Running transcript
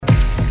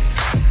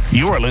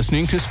You are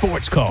listening to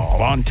Sports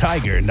Call on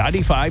Tiger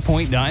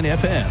 95.9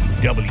 FM,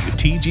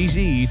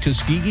 WTGZ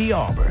Tuskegee,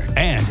 Auburn,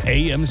 and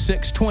AM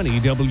 620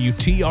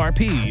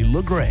 WTRP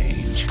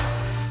LaGrange.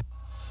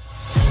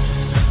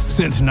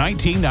 Since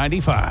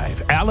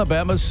 1995,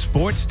 Alabama's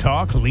sports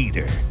talk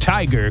leader,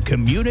 Tiger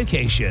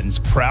Communications,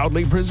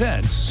 proudly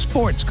presents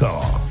Sports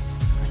Call.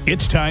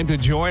 It's time to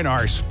join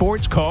our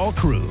Sports Call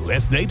crew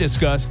as they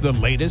discuss the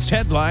latest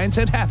headlines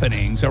and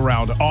happenings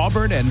around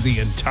Auburn and the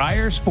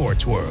entire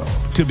sports world.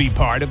 To be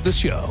part of the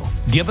show,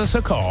 give us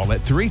a call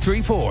at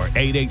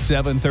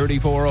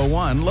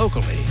 334-887-3401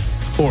 locally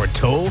or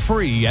toll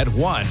free at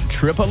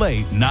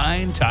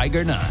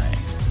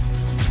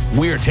 1-888-9-TIGER-9.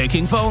 We're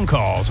taking phone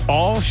calls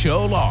all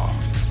show long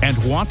and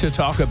want to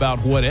talk about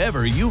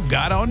whatever you've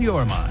got on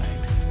your mind.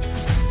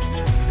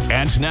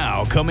 And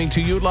now, coming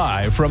to you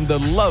live from the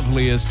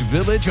loveliest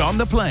village on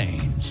the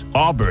plains,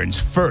 Auburn's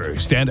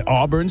first and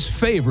Auburn's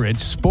favorite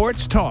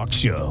sports talk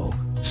show,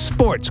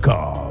 Sports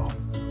Call.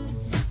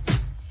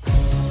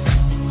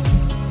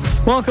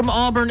 Welcome,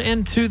 Auburn,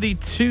 into the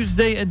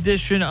Tuesday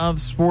edition of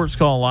Sports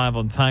Call live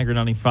on Tiger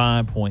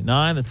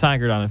 95.9, the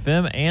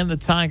Tiger.fm, and the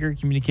Tiger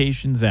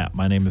Communications app.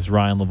 My name is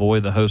Ryan Lavoie,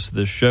 the host of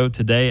this show.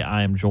 Today,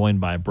 I am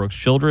joined by Brooks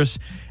Childress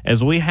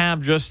as we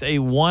have just a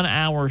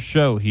 1-hour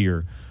show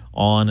here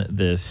on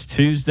this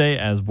Tuesday,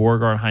 as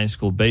Beauregard High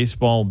School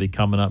baseball will be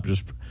coming up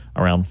just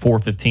around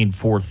 4:15,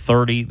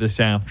 4:30 this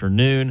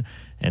afternoon.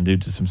 And due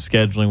to some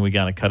scheduling, we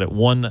got to cut it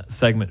one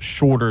segment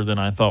shorter than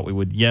I thought we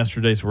would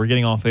yesterday. So we're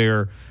getting off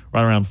air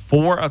right around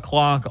 4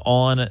 o'clock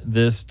on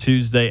this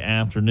Tuesday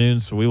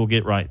afternoon. So we will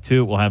get right to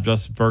it. We'll have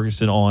Justin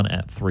Ferguson on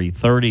at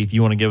 3:30. If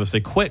you want to give us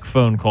a quick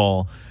phone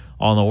call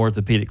on the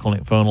Orthopedic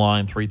Clinic phone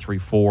line,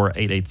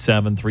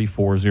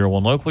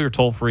 334-887-3401 locally, or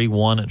toll-free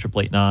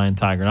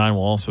 1-888-9-TIGER-9.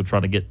 We'll also try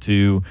to get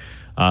to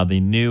the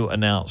new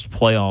announced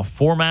playoff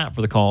format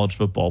for the college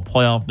football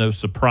playoff. No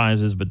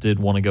surprises, but did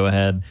want to go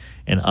ahead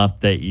and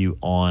update you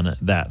on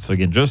that. So,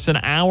 again, just an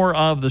hour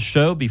of the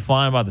show. Be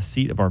flying by the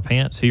seat of our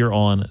pants here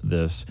on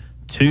this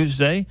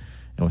Tuesday.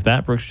 And with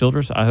that, Brooks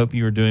Childress, I hope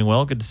you are doing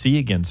well. Good to see you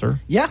again, sir.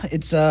 Yeah,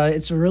 it's a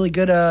really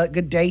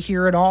good day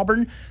here at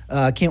Auburn.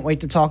 Can't wait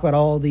to talk about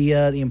all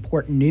the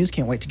important news.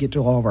 Can't wait to get to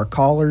all of our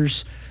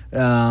callers.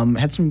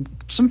 Had some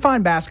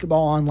fine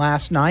basketball on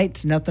last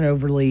night. Nothing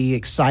overly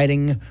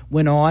exciting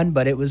went on,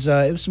 but it was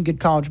some good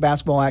college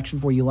basketball action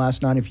for you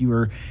last night if you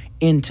were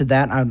into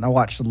that. I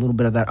watched a little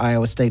bit of that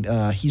Iowa State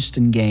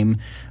Houston game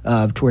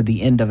toward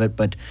the end of it,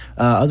 but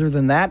other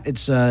than that,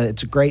 it's a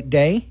great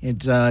day.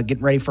 It's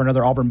getting ready for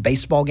another Auburn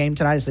baseball game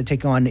tonight as they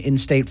take on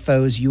in-state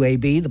foes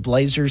UAB. The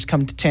Blazers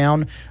come to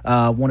town.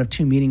 One of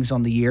two meetings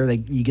on the year.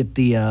 You get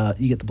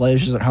the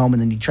Blazers at home,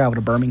 and then you travel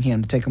to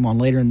Birmingham to take them on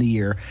later in the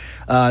year.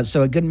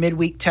 So a good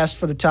midweek test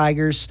for the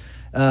Tigers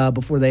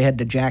before they head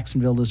to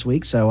Jacksonville this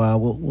week. So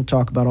we'll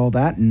talk about all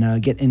that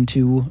and get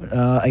into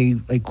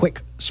a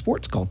quick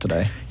sports call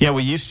today. Yeah,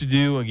 we used to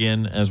do,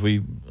 again, as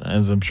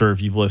I'm sure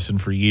if you've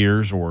listened for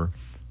years or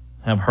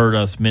have heard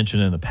us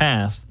mention in the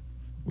past,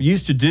 we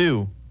used to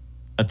do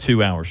a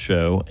 2-hour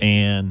show,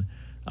 and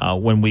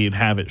when we'd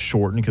have it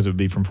shortened, because it would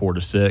be from 4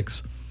 to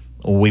 6,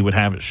 we would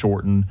have it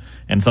shortened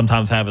and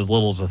sometimes have as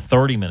little as a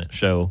 30-minute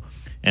show,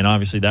 and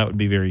obviously that would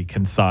be very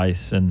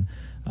concise. And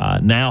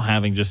now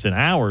having just an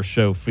hour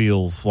show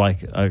feels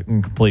like a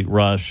complete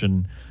rush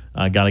and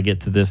got to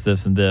get to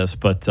this, and this.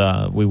 But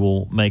we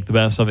will make the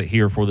best of it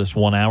here for this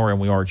 1 hour, and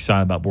we are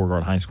excited about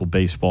Beauregard High School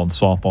baseball and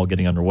softball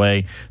getting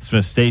underway.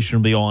 Smith Station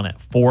will be on at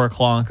 4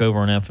 o'clock over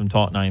on FM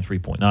Talk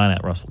 93.9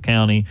 at Russell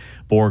County.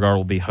 Beauregard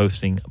will be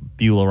hosting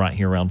Beulah right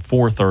here around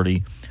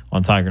 4:30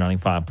 on Tiger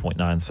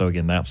 95.9. So,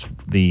 again, that's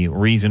the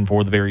reason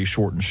for the very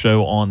shortened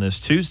show on this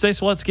Tuesday.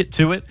 So let's get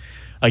to it.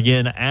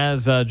 Again,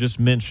 as just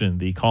mentioned,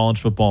 the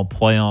college football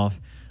playoff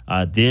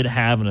did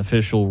have an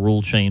official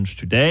rule change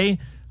today.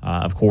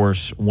 Of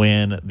course,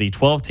 when the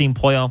 12-team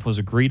playoff was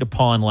agreed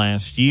upon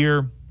last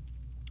year,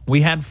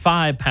 we had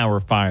 5 Power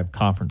 5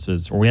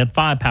 conferences, or we had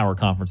 5 power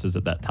conferences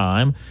at that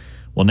time.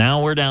 Well,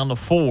 now we're down to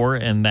 4,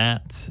 and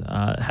that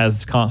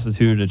has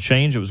constituted a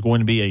change. It was going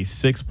to be a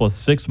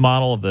 6+6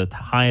 model of the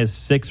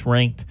highest 6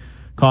 ranked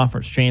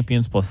conference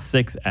champions plus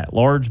 6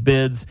 at-large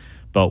bids.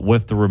 But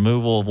with the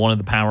removal of one of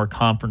the power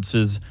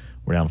conferences,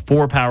 we're down to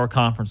 4 power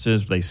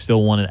conferences. They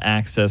still wanted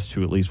access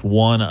to at least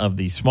one of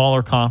the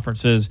smaller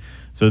conferences.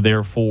 So,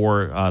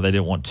 therefore, they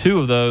didn't want 2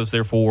 of those.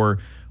 Therefore,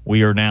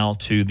 we are now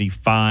to the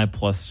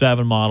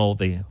 5+7 model,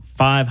 the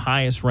 5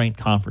 highest-ranked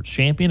conference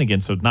champion. Again,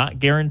 so not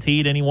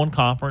guaranteed any one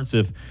conference.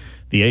 If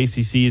the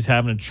ACC is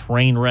having a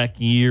train wreck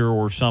year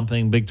or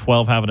something, Big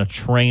 12 having a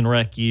train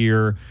wreck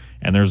year,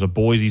 and there's a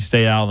Boise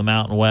State out of the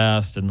Mountain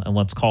West, and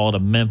let's call it a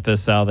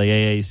Memphis out of the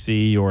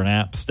AAC or an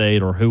App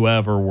State or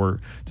whoever were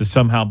to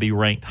somehow be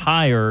ranked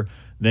higher,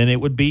 then it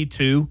would be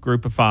 2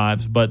 group of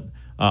 5s. But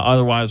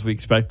otherwise, we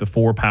expect the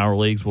 4 power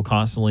leagues will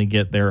constantly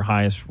get their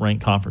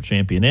highest-ranked conference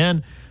champion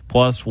in,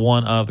 plus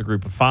one of the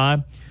group of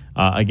 5.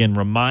 Again,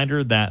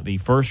 reminder that the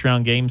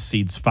first-round games,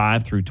 seeds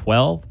 5 through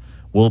 12,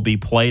 will be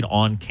played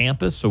on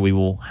campus, so we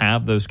will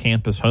have those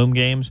campus home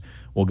games.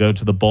 We'll go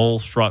to the bowl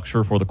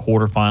structure for the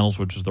quarterfinals,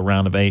 which is the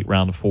round of 8,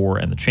 round of 4,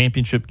 and the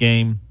championship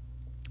game.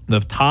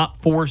 The top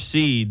 4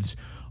 seeds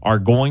are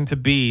going to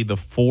be the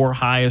 4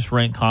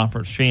 highest-ranked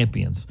conference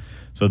champions.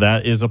 So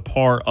that is a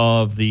part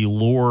of the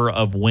lure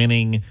of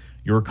winning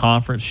your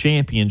conference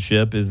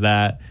championship, is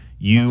that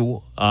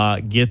you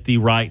get the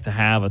right to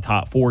have a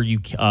top 4. You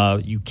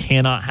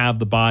cannot have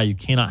the bye. You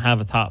cannot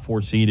have a top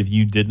 4 seed if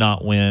you did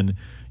not win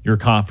your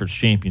conference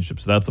championship.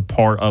 So that's a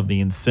part of the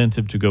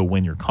incentive to go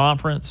win your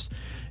conference.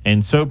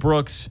 And so,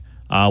 Brooks,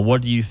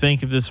 what do you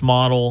think of this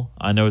model?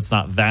 I know it's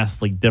not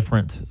vastly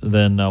different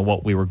than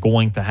what we were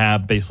going to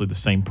have, basically the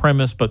same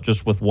premise, but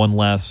just with one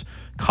less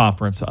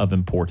conference of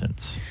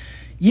importance.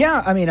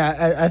 Yeah, I mean,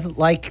 I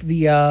like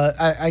the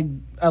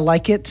I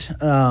like it.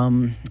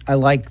 I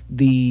like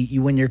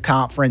you win your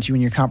conference, you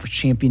win your conference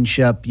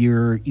championship,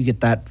 you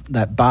get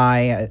that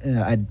bye.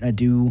 I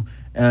do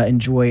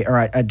enjoy, or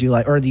I do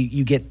like, or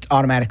you get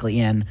automatically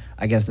in.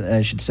 I guess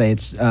I should say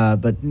it's,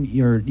 but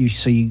you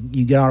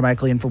get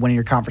automatically in for winning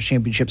your conference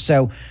championship.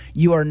 So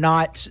you are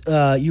not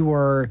you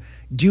are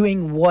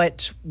doing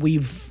what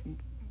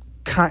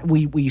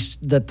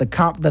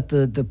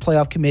the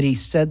playoff committee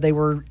said they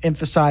were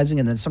emphasizing,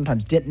 and then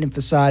sometimes didn't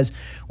emphasize.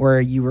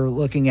 Where you were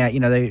looking at,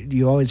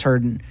 you always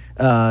heard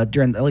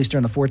during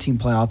the 14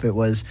 playoff, it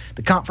was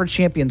the conference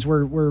champions.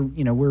 We're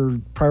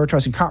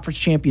prioritizing conference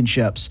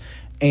championships,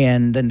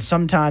 and then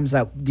sometimes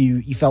that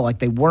you felt like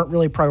they weren't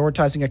really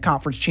prioritizing a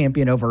conference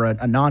champion over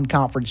a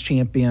non-conference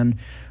champion,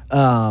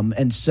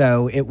 and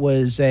so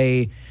this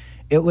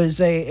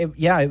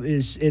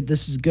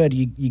is good.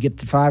 You get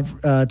the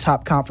 5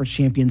 top conference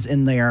champions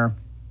in there,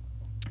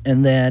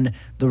 and then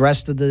the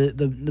rest of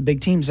the big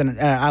teams. And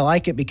I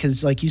like it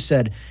because, like you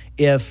said,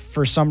 if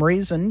for some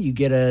reason you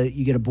get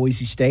a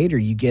Boise State, or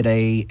you get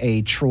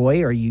a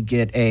Troy, or you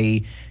get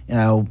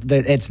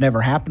it's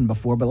never happened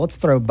before, but let's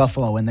throw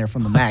Buffalo in there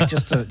from the MAC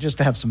just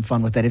to have some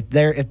fun with it. If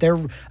they're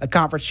a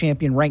conference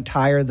champion ranked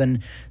higher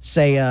than,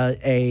 say,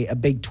 a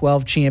Big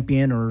 12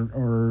 champion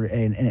or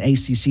an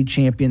ACC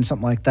champion,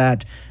 something like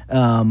that,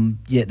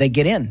 they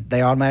get in.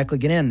 They automatically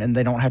get in, and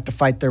they don't have to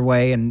fight their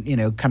way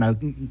and kind of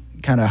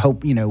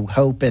hope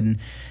and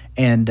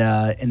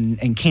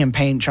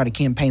campaign, try to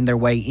campaign their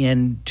way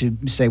in to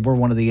say we're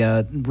one of the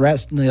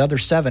other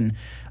 7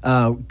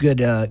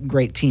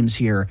 great teams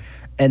here.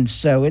 And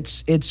so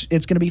it's going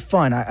to be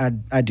fun.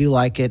 I do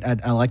like it.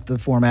 I like the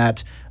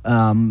format.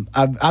 I'm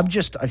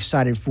just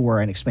excited for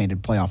an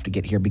expanded playoff to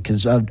get here,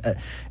 because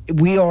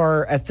we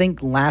are, I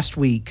think last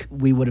week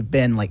we would have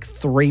been like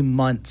 3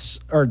 months,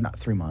 or not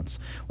 3 months.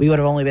 We would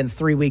have only been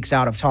 3 weeks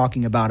out of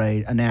talking about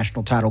a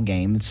national title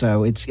game.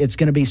 So it's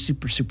going to be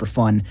super, super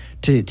fun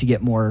to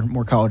get more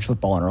college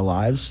football in our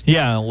lives.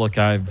 Yeah, look,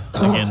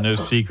 no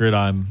secret,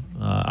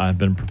 I've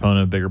been a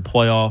proponent of a bigger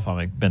playoff.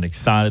 I've been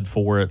excited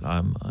for it.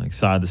 I'm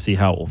excited to see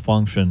how it will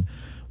function.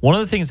 One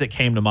of the things that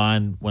came to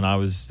mind when I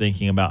was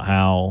thinking about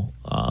how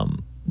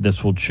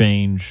this will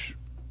change,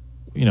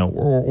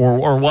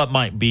 or what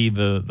might be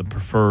the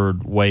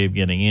preferred way of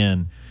getting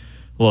in.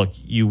 Look,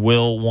 you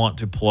will want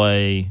to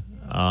play.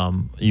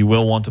 You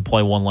will want to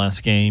play one less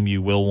game.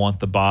 You will want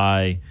the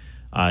bye.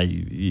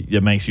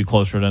 It makes you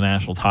closer to a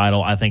national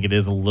title. I think it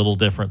is a little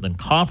different than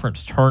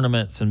conference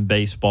tournaments in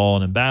baseball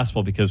and in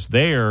basketball, because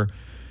there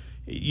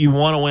you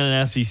want to win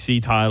an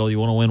SEC title, you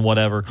want to win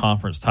whatever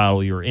conference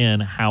title you're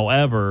in.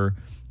 However,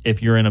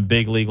 if you're in a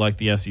big league like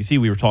the SEC,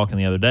 we were talking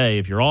the other day,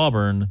 if you're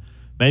Auburn,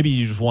 maybe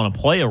you just want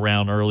to play a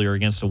round earlier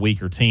against a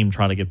weaker team,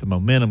 try to get the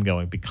momentum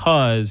going,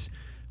 because,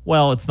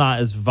 well, it's not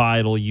as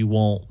vital. You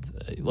won't,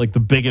 like, the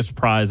biggest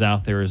prize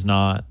out there is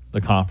not the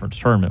conference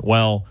tournament.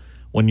 Well,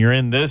 when you're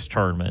in this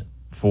tournament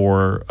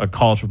for a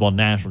college football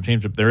national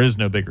championship, there is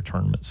no bigger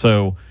tournament.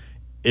 So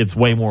it's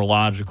way more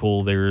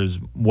logical. There's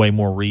way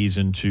more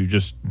reason to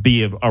just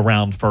be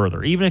around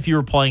further. Even if you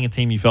were playing a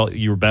team you felt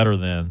you were better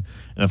than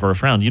in the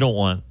first round, you don't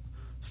want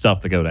stuff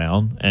to go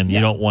down, and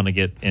you don't want to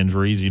get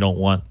injuries. You don't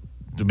want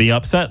to be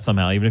upset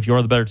somehow, even if you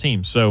are the better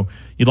team. So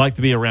you'd like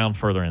to be around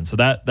further in. So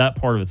that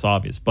part of it's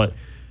obvious. But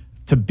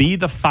to be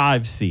the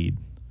 5 seed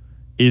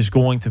is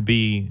going to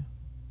be,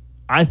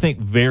 I think,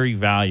 very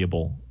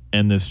valuable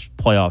in this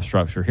playoff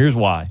structure. Here's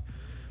why.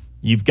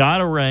 You've got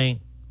to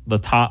rank the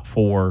top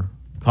 4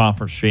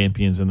 conference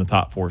champions in the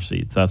top 4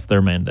 seeds. That's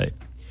their mandate.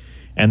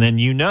 And then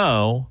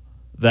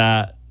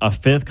that a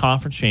 5th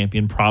conference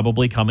champion,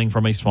 probably coming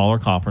from a smaller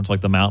conference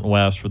like the Mountain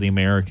West or the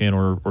American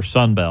or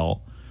Sun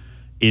Belt,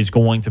 is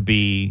going to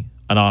be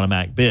an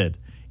automatic bid.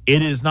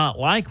 It is not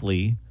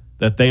likely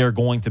that they are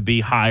going to be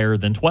higher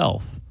than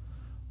 12th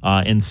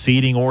in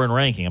seeding or in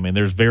ranking. I mean,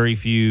 there's very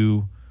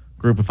few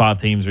group of 5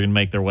 teams are going to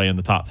make their way in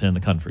the top 10 in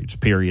the country, just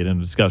period, in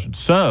the discussion.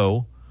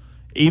 So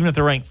even if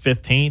they're ranked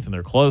 15th and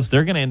they're close,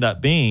 they're going to end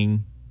up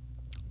being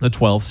the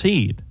 12th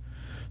seed.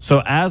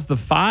 So as the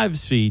 5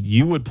 seed,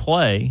 you would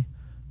play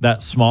that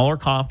smaller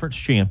conference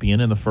champion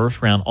in the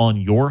first round on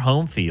your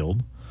home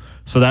field.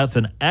 So that's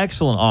an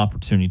excellent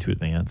opportunity to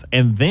advance.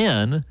 And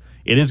then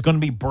it is going to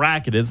be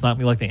bracketed. It's not going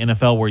to be like the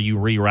NFL where you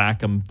re-rack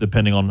them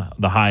depending on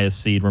the highest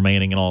seed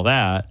remaining and all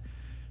that.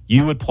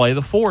 You would play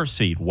the 4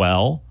 seed.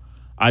 Well,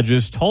 I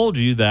just told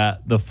you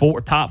that the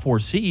top four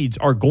seeds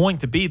are going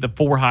to be the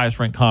four highest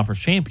ranked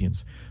conference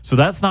champions. So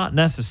that's not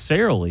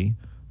necessarily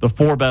the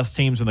four best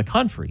teams in the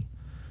country.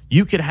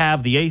 You could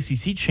have the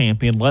ACC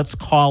champion. Let's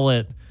call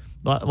it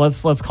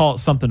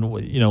something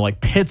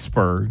like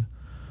Pittsburgh,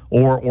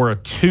 or a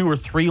 2 or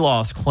 3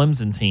 loss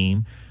Clemson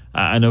team.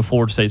 I know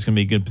Florida State's going to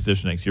be a good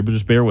position next year, but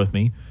just bear with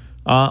me.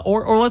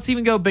 Or let's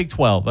even go Big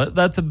 12.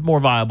 That's a more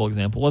viable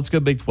example. Let's go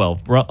Big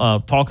 12.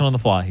 Talking on the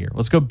fly here.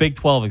 Let's go Big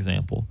 12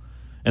 example,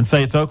 and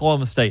say it's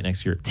Oklahoma State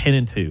next year,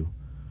 10-2.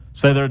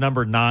 Say they're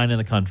number 9 in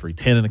the country,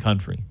 10 in the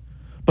country,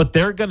 but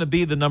they're going to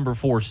be the number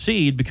 4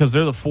 seed because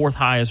they're the fourth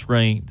highest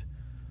ranked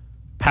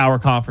power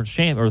conference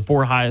champion, or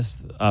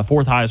the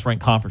fourth highest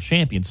ranked conference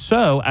champion.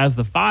 So as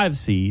the 5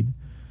 seed,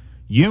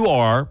 you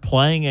are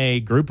playing a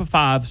group of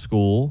 5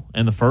 school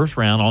in the first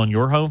round on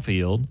your home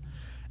field.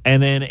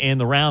 And then in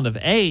the round of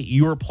 8,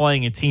 you are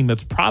playing a team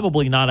that's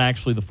probably not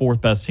actually the 4th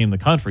best team in the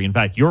country. In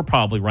fact, you're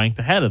probably ranked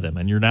ahead of them,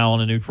 and you're now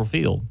on a neutral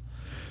field.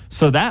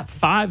 So that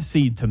 5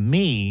 seed, to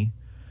me,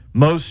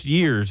 most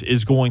years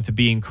is going to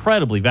be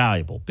incredibly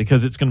valuable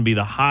because it's going to be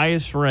the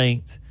highest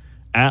ranked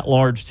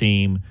at-large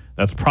team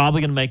that's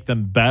probably going to make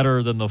them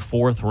better than the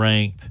 4th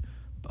ranked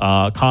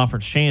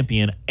conference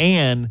champion.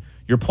 And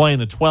you're playing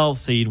the 12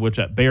 seed, which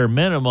at bare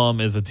minimum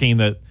is a team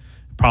that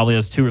probably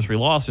has 2 or 3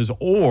 losses,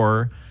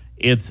 or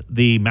it's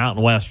the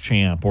Mountain West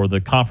champ or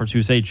the Conference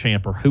USA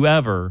champ or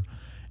whoever.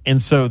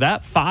 And so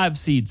that 5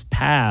 seed's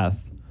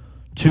path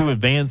to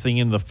advancing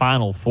into the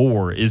Final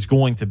Four is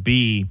going to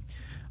be,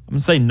 I'm going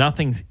to say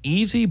nothing's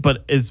easy,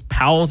 but as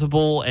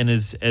palatable and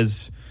as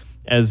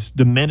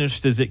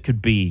diminished as it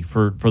could be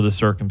for the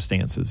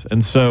circumstances.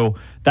 And so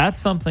that's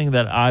something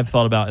that I've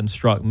thought about and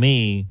struck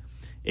me,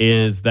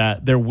 is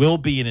that there will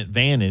be an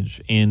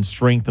advantage in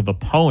strength of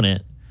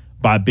opponent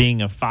by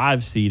being a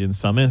 5 seed in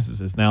some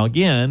instances. Now,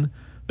 again,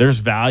 there's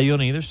value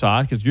on either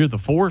side because you're the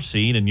 4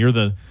 seed and you're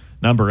the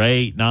number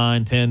 8,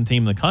 9, 10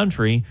 team in the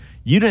country.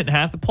 You didn't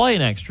have to play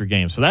an extra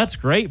game. So that's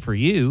great for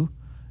you.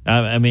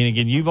 I mean,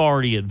 again, you've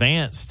already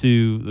advanced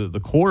to the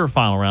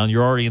quarterfinal round.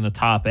 You're already in the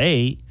top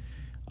 8.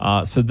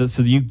 So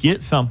you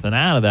get something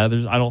out of that.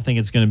 I don't think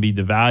it's going to be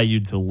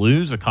devalued to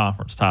lose a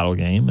conference title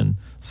game, and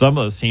some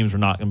of those teams are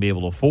not going to be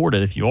able to afford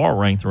it if you are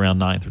ranked around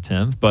 9th or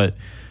 10th. But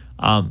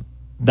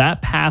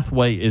that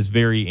pathway is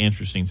very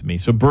interesting to me.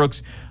 So,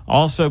 Brooks,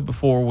 also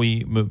before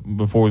we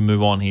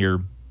move on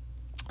here,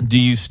 do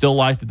you still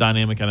like the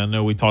dynamic? And I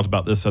know we talked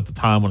about this at the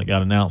time when it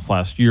got announced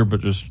last year, but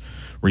just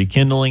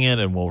rekindling it,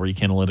 and we'll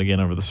rekindle it again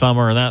over the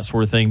summer and that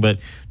sort of thing. But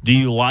do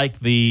you like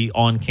the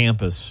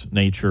on-campus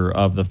nature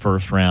of the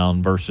first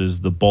round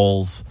versus the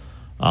bowls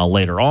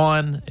later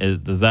on?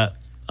 Does that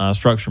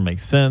structure make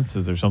sense?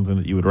 Is there something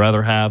that you would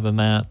rather have than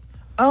that?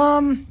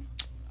 I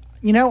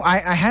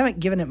haven't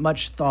given it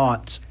much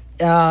thought.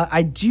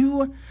 I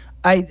do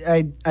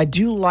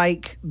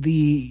like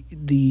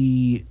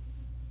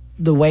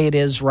the way it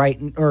is, right,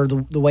 or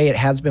the way it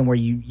has been, where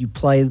you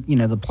play.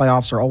 The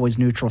playoffs are always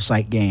neutral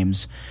site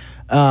games.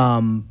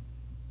 I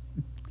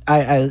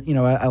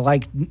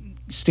like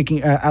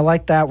sticking. I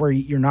like that where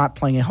you're not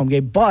playing a home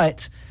game,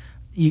 but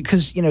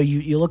because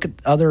you look at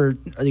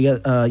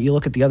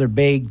the other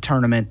big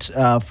tournament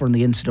from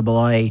the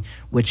NCAA,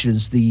 which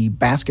is the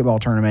basketball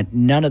tournament.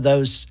 None of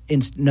those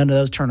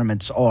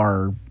tournaments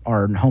are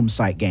home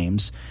site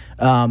games.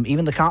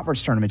 Even the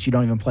conference tournaments, you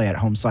don't even play at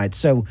home sites.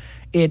 So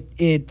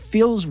it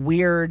feels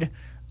weird,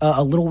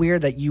 a little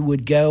weird that you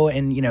would go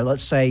and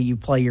let's say you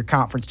play your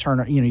conference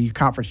your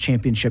conference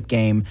championship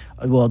game.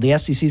 Well, the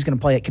SEC is going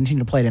to continue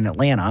to play it in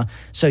Atlanta.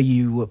 So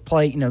you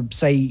play,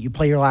 say you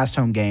play your last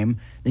home game,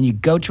 then you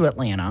go to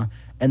Atlanta,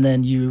 and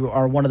then you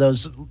are one of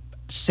those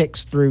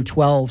 6 through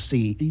 12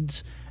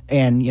 seeds,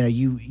 and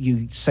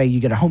you say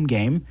you get a home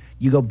game,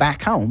 you go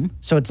back home.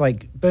 So it's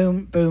like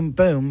boom, boom,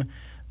 boom.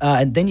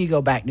 And then you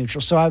go back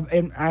neutral. So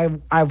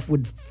I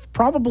would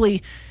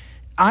probably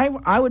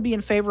I would be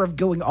in favor of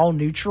going all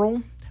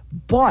neutral.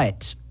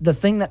 But the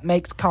thing that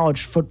makes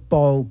college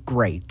football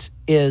great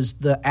is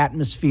the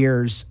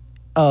atmospheres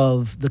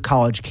of the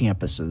college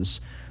campuses,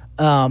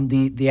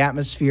 the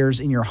atmospheres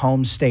in your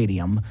home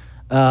stadium.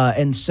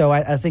 And so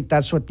I think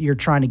that's what you're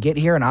trying to get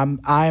here. And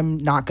I'm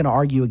not going to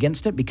argue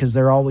against it because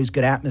they're always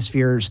good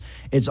atmospheres.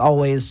 It's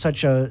always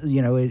such a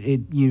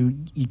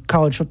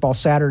college football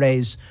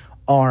Saturdays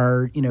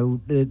are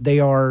they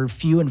are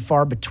few and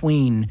far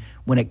between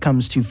when it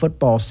comes to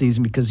football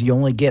season because you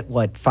only get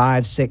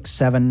 5, 6,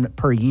 7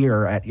 per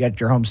year at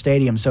your home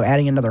stadium. So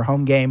adding another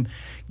home game,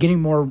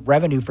 getting more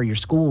revenue for your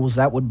schools,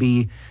 that's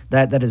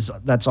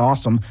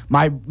awesome.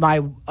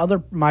 Another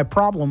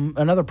problem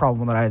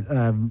that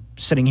I'm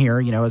sitting here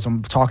as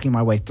I'm talking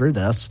my way through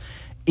this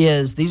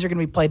is these are going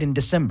to be played in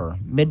December,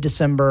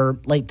 mid-December,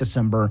 late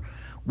December.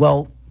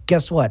 Well,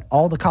 guess what?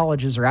 All the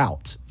colleges are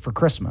out for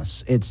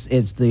Christmas. It's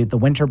the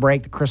winter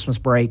break, the Christmas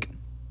break.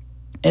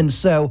 And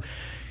so,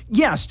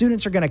 yeah,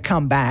 students are going to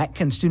come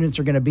back and students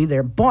are going to be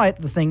there. But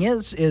the thing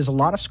is a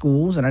lot of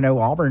schools, and I know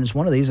Auburn is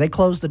one of these, they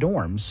close the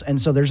dorms. And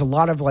so there's a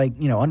lot of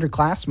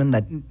underclassmen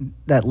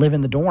that live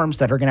in the dorms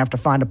that are going to have to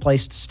find a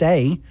place to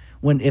stay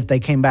if they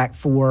came back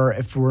for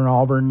an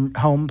Auburn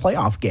home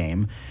playoff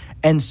game.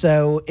 And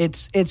so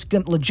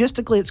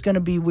logistically it's going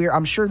to be weird.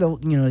 I'm sure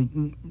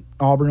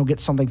Auburn will get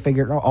something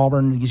figured.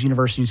 Auburn, these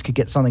universities could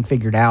get something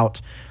figured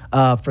out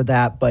for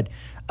that. But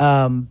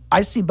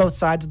I see both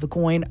sides of the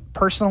coin.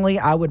 Personally,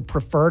 I would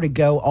prefer to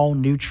go all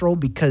neutral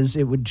because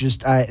it would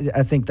just. I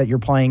think that you're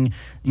playing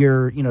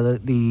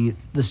the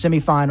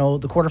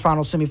semifinal, the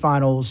quarterfinals,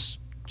 semifinals,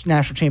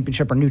 national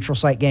championship are neutral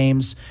site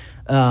games.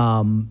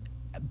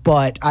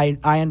 But I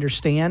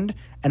understand,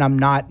 and I'm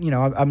not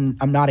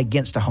I'm not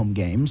against the home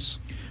games.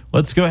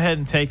 Let's go ahead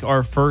and take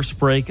our first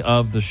break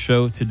of the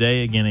show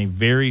today. Again, a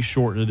very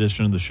short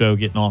edition of the show,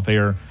 getting off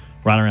air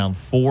right around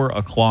 4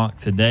 o'clock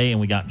today. And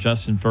we got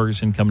Justin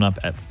Ferguson coming up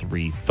at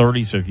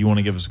 3:30. So if you want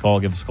to give us a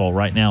call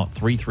right now at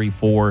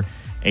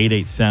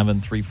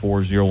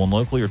 334-887-3401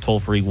 locally or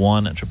toll-free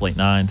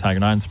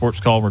 1-888-9-TIGER-9. Sports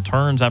Call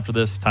returns after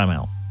this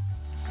timeout.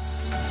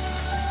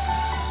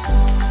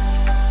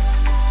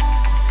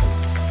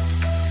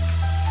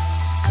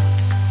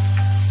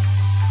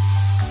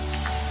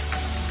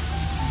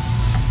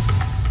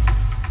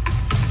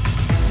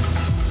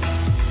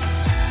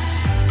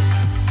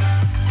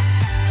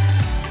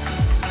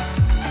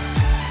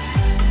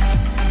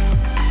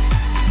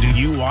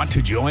 Want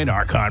to join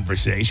our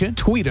conversation?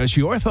 Tweet us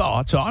your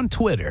thoughts on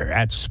Twitter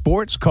at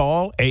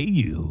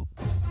SportsCallAU.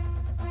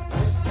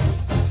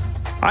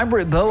 I'm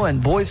Britt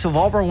Bowen, voice of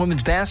Auburn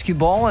women's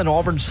basketball and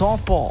Auburn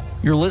softball.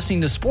 You're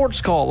listening to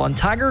Sports Call on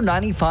Tiger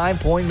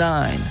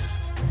 95.9.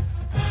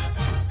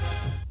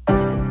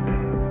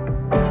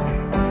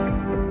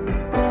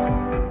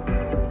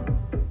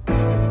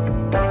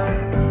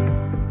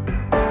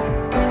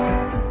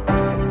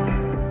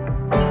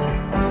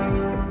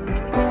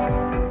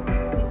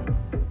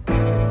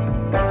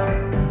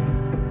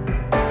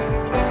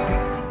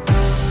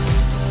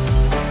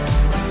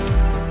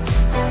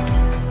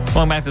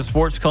 Welcome back to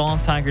Sports Call on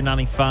Tiger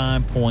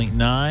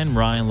 95.9.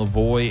 Ryan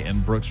Lavoie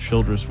and Brooks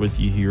Childress with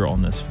you here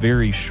on this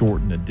very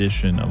shortened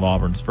edition of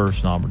Auburn's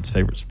first and Auburn's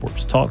favorite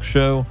sports talk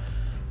show.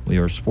 We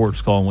are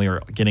Sports Call, and we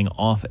are getting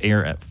off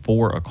air at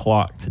 4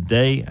 o'clock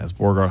today as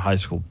Beauregard High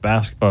School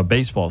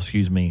baseball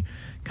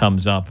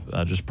comes up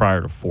just prior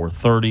to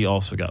 4:30.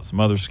 Also got some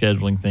other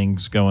scheduling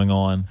things going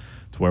on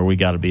to where we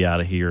got to be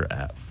out of here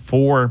at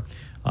 4.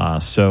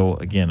 So,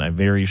 again, a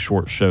very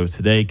short show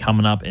today.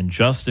 Coming up in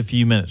just a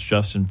few minutes,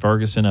 Justin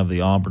Ferguson of the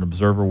Auburn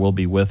Observer will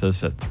be with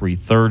us at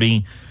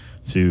 3:30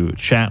 to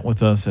chat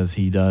with us as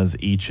he does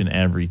each and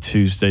every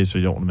Tuesday, so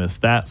you don't want to miss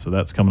that. So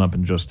that's coming up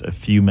in just a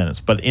few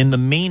minutes. But in the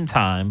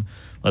meantime,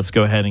 let's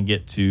go ahead and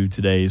get to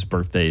today's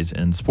birthdays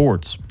in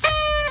sports.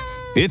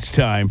 It's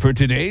time for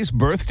today's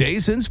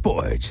birthdays in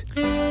sports.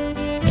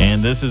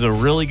 And this is a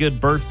really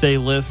good birthday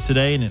list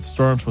today, and it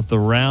starts with the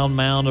round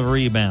mound of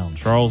rebound.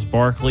 Charles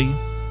Barkley,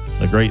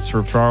 the great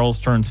Sir Charles,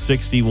 turned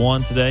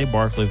 61 today.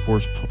 Barkley, of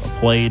course,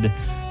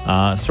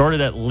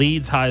 started at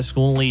Leeds High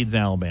School in Leeds,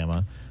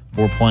 Alabama,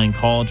 before playing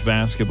college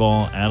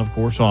basketball at, of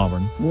course,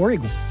 Auburn. War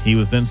Eagle. He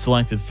was then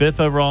selected 5th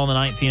overall in the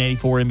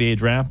 1984 NBA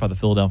draft by the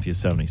Philadelphia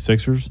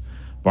 76ers.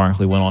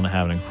 Barkley went on to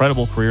have an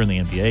incredible career in the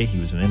NBA. He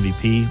was an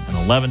MVP, an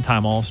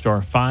 11-time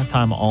All-Star,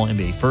 5-time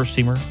All-NBA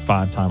first-teamer,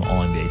 5-time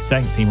All-NBA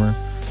second-teamer.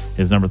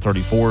 His number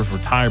 34 is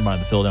retired by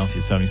the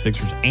Philadelphia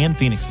 76ers and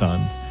Phoenix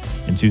Suns.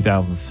 In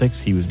 2006,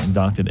 he was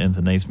inducted into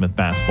the Naismith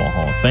Basketball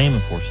Hall of Fame.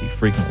 Of course, he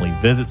frequently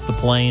visits the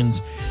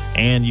Plains,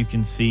 and you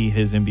can see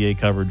his NBA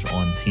coverage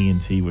on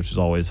TNT, which is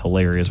always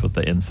hilarious with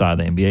the Inside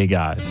the NBA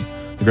guys.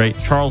 The great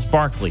Charles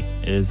Barkley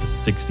is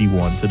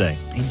 61 today.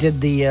 He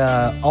did the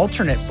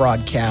alternate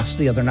broadcast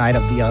the other night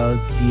of the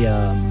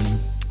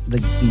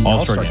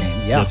All-Star game.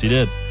 Yeah. Yes, he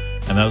did.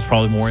 And that was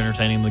probably more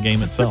entertaining than the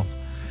game itself.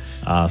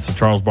 So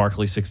Charles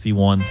Barkley,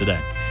 61 today.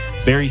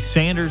 Barry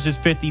Sanders is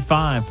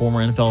 55, former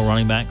NFL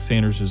running back.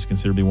 Sanders is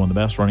considered to be one of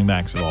the best running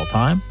backs of all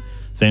time.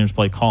 Sanders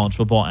played college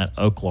football at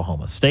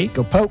Oklahoma State.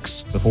 Go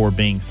Pokes. Before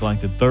being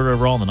selected 3rd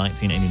overall in the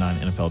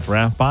 1989 NFL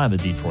Draft by the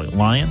Detroit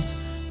Lions.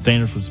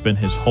 Sanders would spend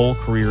his whole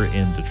career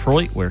in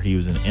Detroit, where he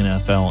was an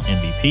NFL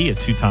MVP, a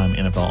 2-time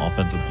NFL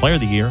Offensive Player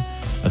of the Year,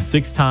 a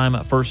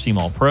 6-time first-team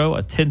All-Pro,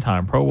 a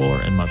 10-time Pro Bowler,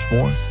 and much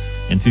more.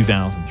 In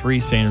 2003,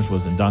 Sanders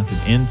was inducted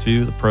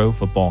into the Pro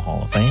Football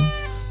Hall of Fame.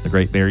 The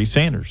great Barry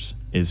Sanders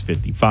is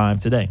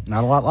 55 today.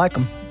 Not a lot like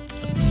him.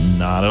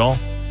 Not at all.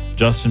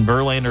 Justin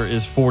Verlander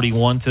is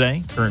 41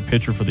 today, current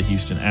pitcher for the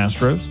Houston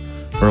Astros.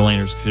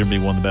 Verlander is considered to be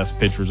one of the best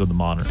pitchers of the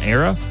modern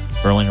era.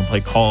 Verlander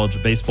played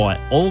college baseball at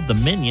Old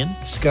Dominion.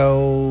 Let's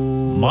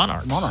go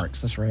Monarchs.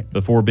 Monarchs, that's right.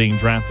 Before being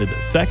drafted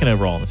 2nd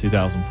overall in the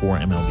 2004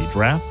 MLB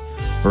Draft.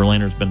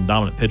 Verlander has been a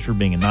dominant pitcher,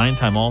 being a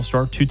 9-time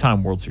All-Star,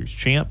 2-time World Series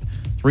champ,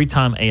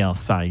 3-time AL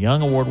Cy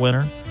Young Award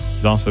winner.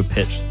 He's also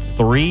pitched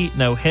 3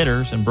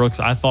 no-hitters. And Brooks,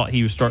 I thought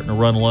he was starting to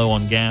run low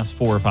on gas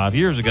 4 or 5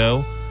 years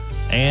ago,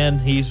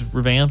 and he's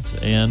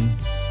revamped and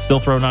still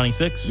throw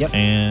 96. Yep.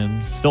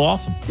 And still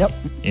awesome. Yep.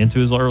 Into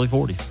his early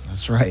 40s.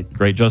 That's right.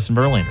 Great Justin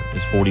Verlander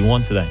is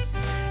 41 today.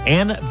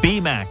 And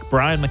B-Mac,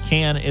 Brian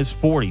McCann is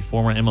 40,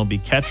 former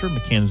MLB catcher.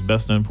 McCann is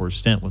best known for his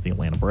stint with the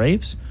Atlanta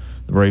Braves.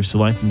 The Braves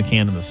selected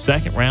McCann in the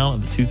 2nd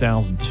round of the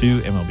 2002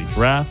 MLB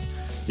Draft.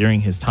 During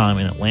his time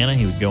in Atlanta,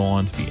 he would go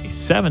on to be a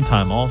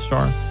 7-time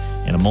All-Star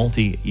and a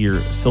multi-year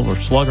Silver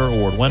Slugger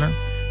Award winner.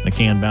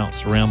 McCann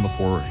bounced around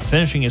before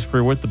finishing his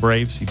career with the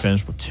Braves. He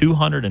finished with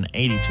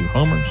 282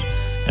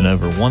 homers and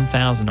over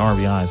 1,000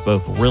 RBIs,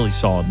 both really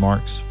solid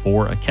marks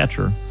for a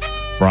catcher.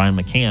 Brian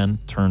McCann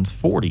turns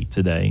 40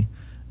 today,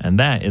 and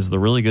that is the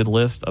really good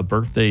list of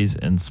birthdays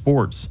in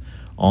sports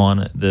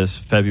on this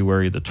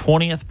February the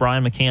 20th.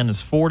 Brian McCann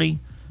is 40.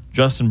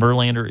 Justin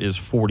Verlander is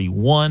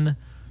 41.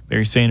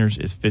 Barry Sanders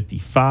is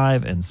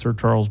 55. And Sir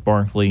Charles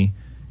Barkley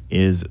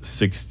is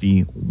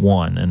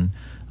 61. And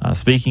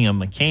speaking of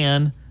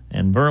McCann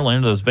and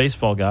Verlander, those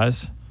baseball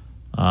guys,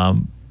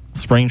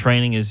 spring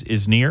training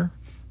is near.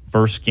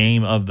 First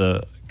game of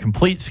the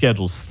complete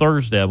schedule is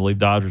Thursday, I believe,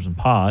 Dodgers and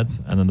Pods.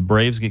 And then the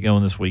Braves get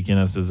going this weekend,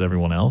 as does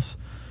everyone else.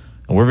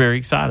 And we're very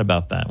excited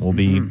about that. We'll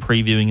be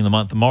previewing in the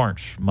month of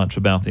March much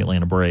about the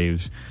Atlanta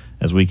Braves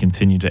as we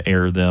continue to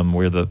air them.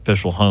 We're the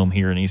official home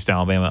here in East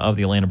Alabama of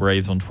the Atlanta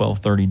Braves on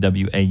 1230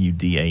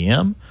 WAUD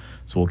AM.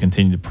 So we'll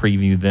continue to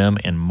preview them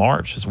in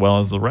March as well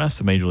as the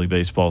rest of Major League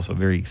Baseball. So a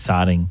very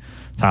exciting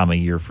time of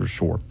year for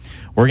sure.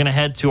 We're going to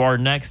head to our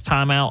next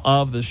timeout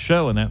of the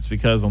show, and that's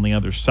because on the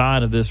other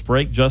side of this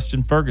break,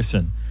 Justin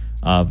Ferguson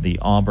of the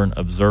Auburn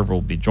Observer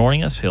will be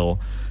joining us. He'll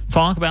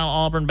talk about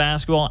Auburn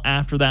basketball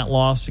after that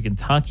loss to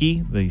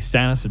Kentucky, the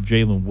status of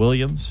Jalen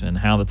Williams, and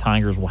how the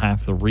Tigers will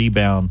have to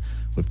rebound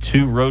with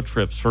 2 road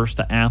trips, first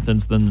to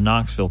Athens, then to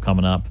Knoxville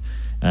coming up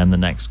in the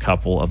next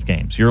couple of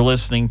games. You're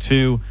listening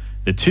to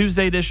the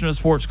Tuesday edition of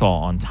Sports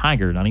Call on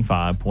Tiger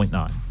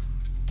 95.9.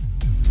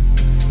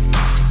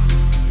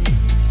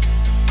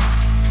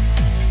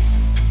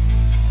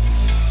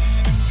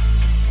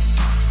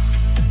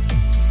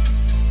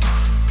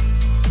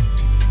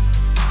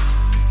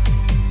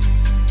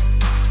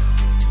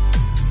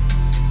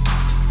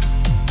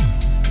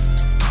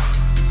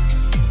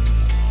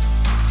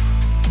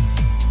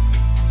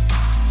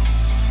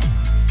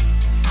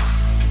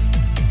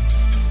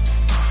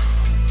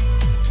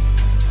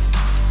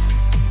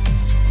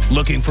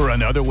 Looking for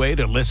another way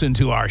to listen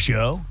to our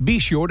show? Be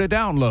sure to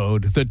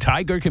download the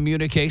Tiger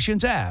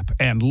Communications app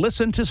and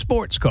listen to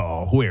Sports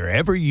Call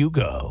wherever you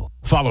go.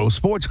 Follow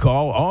Sports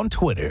Call on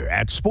Twitter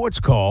at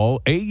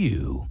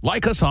SportsCallAU.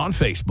 Like us on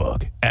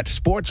Facebook at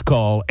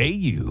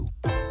SportsCallAU.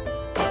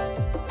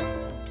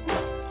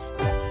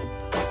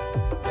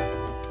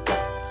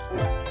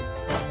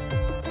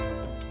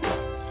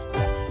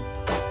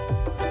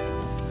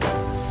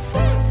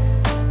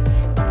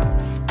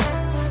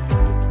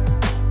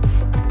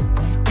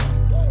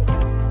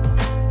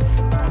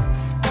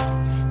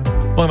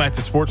 Welcome back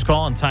to Sports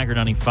Call on Tiger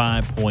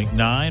 95.9.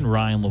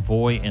 Ryan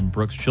Lavoie and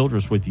Brooks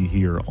Childress with you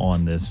here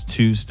on this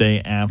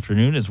Tuesday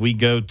afternoon as we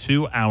go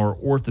to our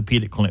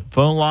orthopedic clinic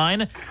phone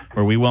line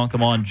where we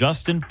welcome on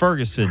Justin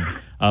Ferguson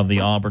of the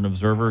Auburn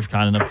Observer,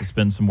 kind enough to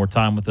spend some more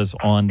time with us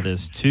on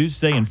this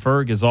Tuesday. And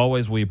Ferg, as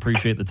always, we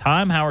appreciate the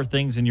time. How are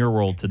things in your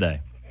world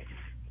today?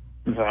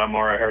 I'm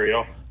all right. How are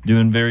y'all?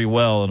 Doing very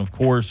well. And, of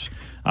course,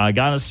 I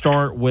got to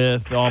start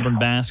with Auburn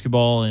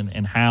basketball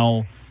and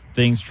how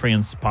things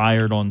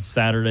transpired on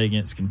Saturday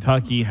against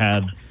Kentucky.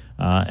 Had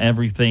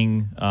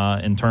everything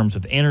in terms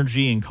of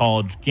energy and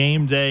college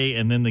game day,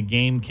 and then the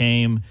game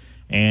came,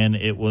 and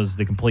it was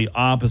the complete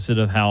opposite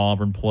of how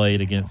Auburn played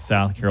against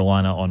South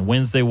Carolina on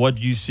Wednesday. What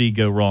did you see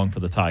go wrong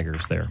for the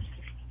Tigers there?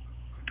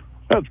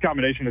 It's a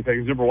combination of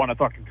things. Number one, I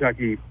thought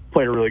Kentucky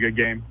played a really good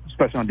game,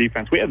 especially on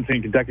defense. We haven't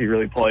seen Kentucky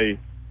really play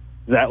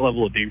that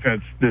level of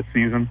defense this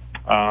season.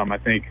 I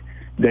think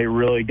they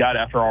really got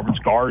after Auburn's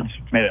guards,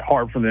 made it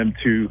hard for them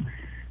to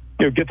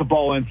get the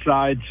ball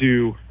inside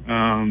to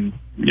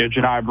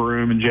Jedi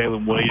Broome and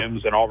Jalen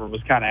Williams, and Auburn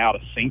was kind of out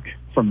of sync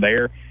from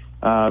there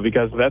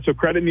because that's what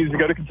credit needs to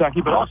go to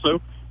Kentucky. But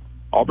also,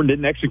 Auburn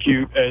didn't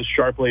execute as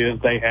sharply as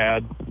they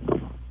had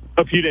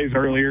a few days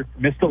earlier.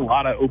 Missed a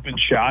lot of open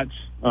shots,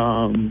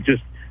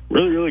 just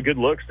really, really good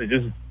looks. They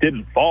just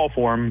didn't fall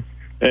for them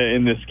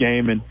in this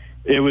game, and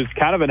it was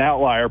kind of an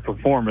outlier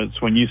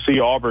performance. When you see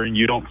Auburn,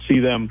 you don't see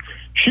them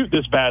shoot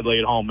this badly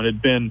at home. It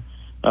had been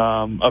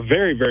a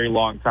very, very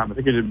long time. I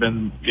think it had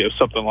been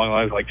something along the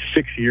lines like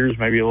 6 years,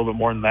 maybe a little bit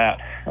more than that.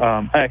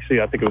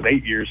 Actually, I think it was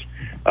 8 years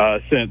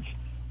since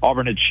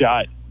Auburn had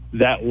shot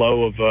that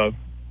low of a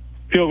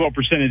field goal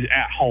percentage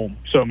at home.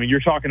 So, I mean, you're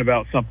talking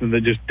about something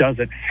that just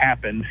doesn't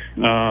happen.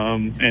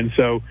 And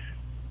so,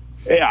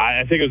 yeah,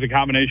 I think it was a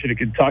combination of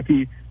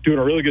Kentucky doing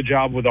a really good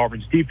job with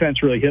Auburn's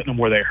defense, really hitting them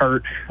where they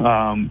hurt.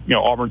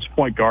 Auburn's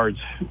point guards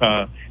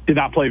did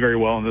not play very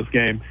well in this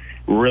game.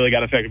 Really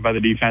got affected by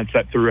the defense.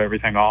 That threw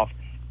everything off.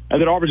 And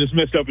then Auburn just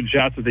missed open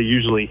shots that they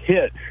usually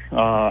hit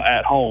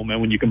at home.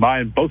 And when you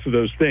combine both of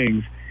those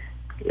things,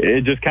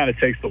 it just kind of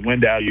takes the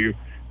wind out of you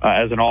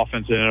as an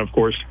offense. And, of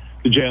course,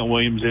 the Jalen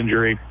Williams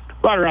injury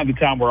right around the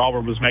time where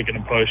Auburn was making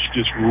a push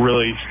just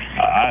really,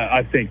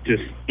 I think,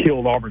 just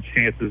killed Auburn's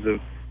chances of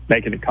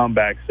making a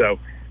comeback. So,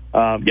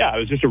 it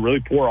was just a really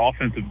poor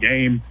offensive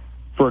game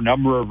for a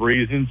number of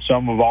reasons,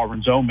 some of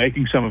Auburn's own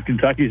making, some of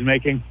Kentucky's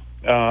making.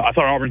 I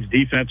thought Auburn's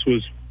defense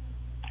was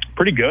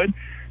pretty good.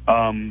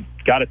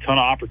 Got a ton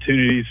of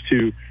opportunities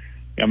to,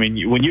 I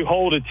mean, when you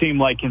hold a team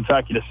like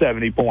Kentucky to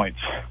 70 points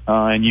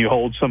and you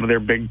hold some of their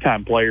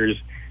big-time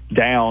players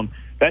down,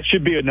 that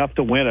should be enough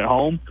to win at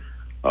home.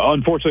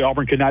 Unfortunately,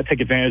 Auburn could not take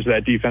advantage of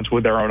that defense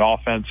with their own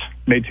offense,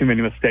 made too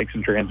many mistakes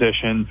in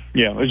transition.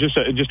 It was just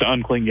an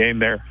unclean game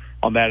there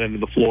on that end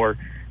of the floor,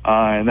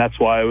 and that's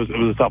why it was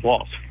a tough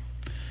loss.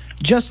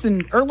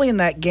 Justin, early in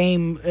that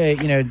game,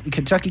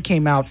 Kentucky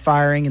came out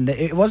firing, and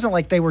it wasn't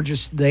like they were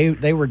just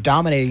they were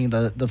dominating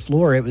the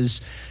floor. It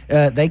was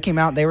they came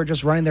out, they were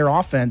just running their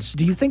offense.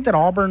 Do you think that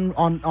Auburn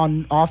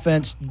on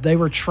offense, they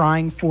were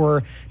trying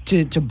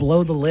to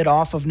blow the lid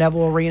off of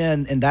Neville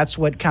Arena, and that's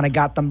what kind of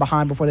got them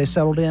behind before they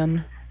settled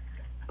in?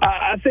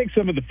 I think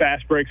some of the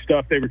fast break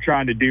stuff they were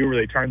trying to do, where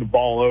they turned the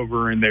ball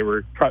over and they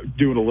were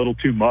doing a little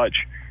too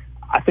much,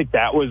 I think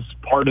that was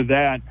part of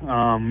that,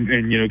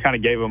 and kind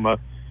of gave them a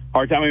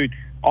hard time. I mean,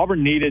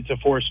 Auburn needed to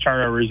force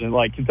turnovers, and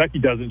Kentucky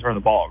doesn't turn the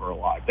ball over a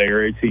lot. They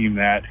are a team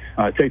that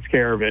takes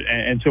care of it,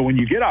 and so when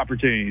you get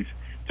opportunities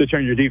to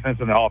turn your defense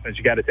into offense,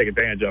 you got to take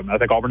advantage of them. I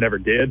think Auburn never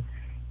did.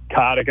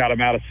 Got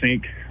them out of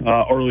sync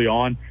early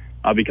on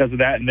because of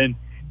that, and then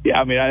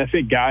I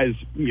think guys,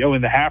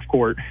 in the half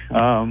court,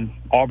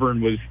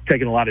 Auburn was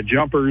taking a lot of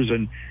jumpers,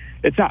 and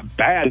it's not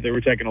bad that they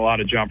were taking a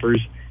lot of jumpers.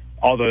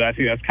 Although I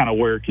think that's kind of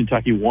where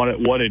Kentucky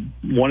wanted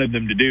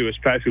them to do,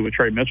 especially with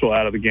Trey Mitchell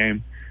out of the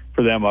game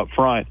for them up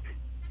front.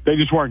 They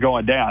just weren't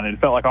going down, and it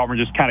felt like Auburn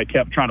just kind of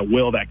kept trying to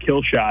will that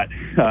kill shot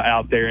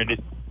out there, and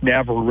it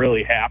never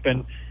really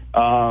happened.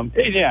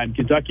 And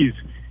Kentucky's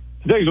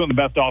one of the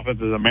best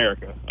offenses in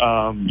America.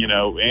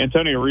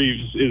 Antonio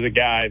Reeves is a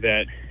guy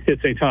that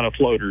hits a ton of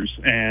floaters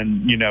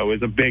and,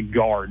 is a big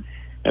guard.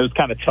 It was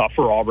kind of tough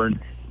for Auburn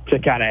to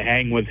kind of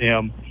hang with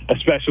him,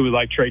 especially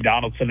with Trey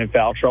Donaldson in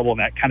foul trouble, and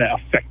that kind of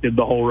affected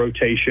the whole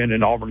rotation,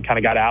 and Auburn kind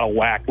of got out of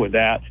whack with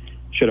that.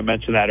 Should have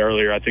mentioned that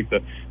earlier. I think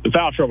the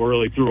foul trouble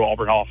really threw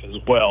Auburn off as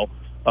well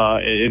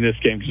in this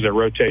game, because their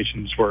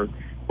rotations were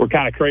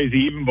kind of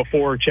crazy even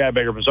before Chad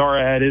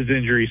Baker-Mazara had his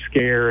injury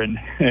scare,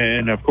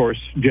 and of course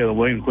Jalen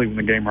Williams leaving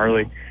the game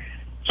early.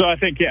 So I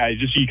think you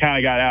kind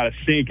of got out of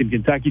sync, and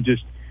Kentucky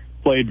just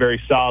played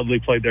very solidly,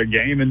 played their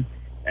game, and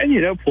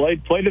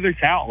played to their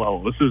talent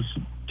level. This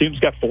team's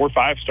got 4 or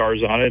 5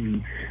 stars on it,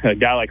 and a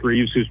guy like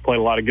Reeves, who's played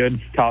a lot of good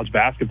college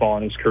basketball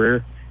in his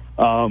career.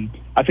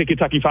 I think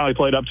Kentucky finally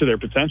played up to their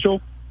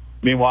potential.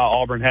 Meanwhile,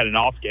 Auburn had an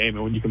off game,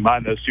 and when you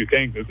combine those two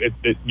things,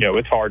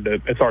 it's hard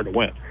to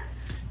win.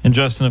 And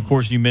Justin, of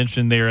course, you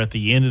mentioned there at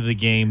the end of the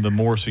game, the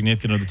more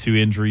significant of the two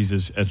injuries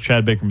as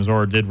Chad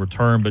Baker-Mazara did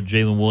return, but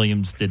Jalen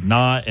Williams did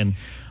not. And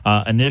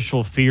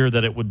initial fear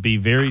that it would be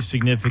very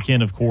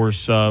significant. Of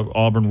course,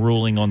 Auburn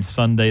ruling on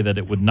Sunday that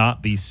it would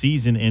not be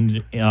season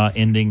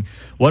ending.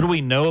 What do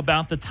we know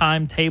about the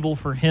timetable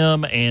for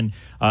him? And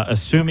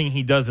assuming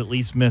he does at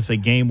least miss a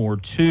game or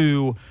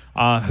two,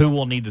 who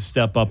will need to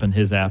step up in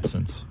his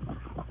absence?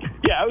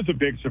 Yeah, it was a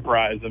big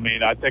surprise. I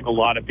mean, I think a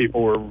lot of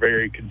people were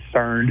very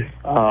concerned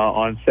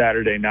on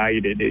Saturday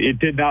night. It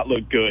did not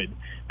look good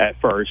at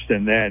first.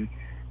 And then,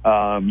 the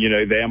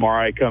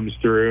MRI comes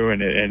through,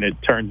 and it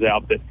turns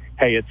out that,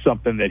 hey, it's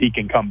something that he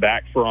can come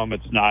back from.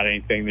 It's not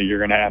anything that you're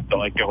going to have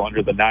to, go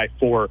under the knife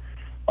for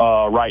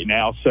right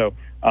now. So,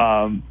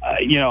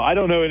 I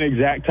don't know an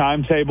exact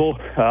timetable.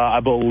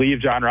 I believe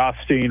John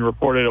Rothstein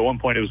reported at one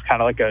point it was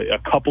kind of like a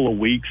couple of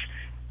weeks.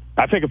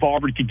 I think if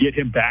Auburn could get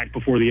him back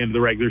before the end of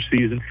the regular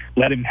season,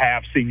 let him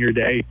have senior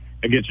day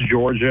against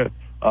Georgia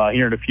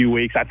here in a few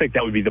weeks, I think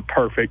that would be the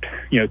perfect,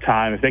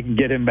 time. If they can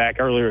get him back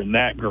earlier than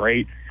that,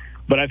 great.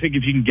 But I think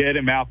if you can get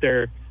him out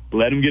there,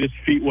 let him get his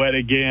feet wet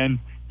again,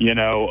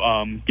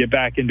 get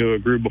back into a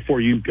groove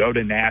before you go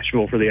to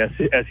Nashville for the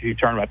SEC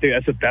tournament. I think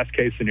that's the best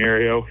case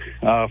scenario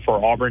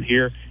for Auburn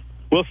here.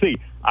 We'll see.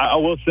 I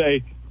will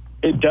say,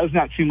 it does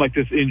not seem like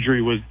this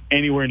injury was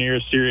anywhere near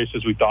as serious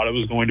as we thought it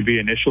was going to be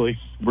initially.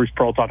 Bruce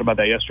Pearl talked about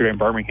that yesterday in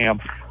Birmingham,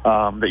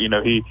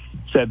 that, he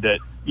said that,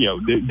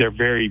 they're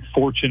very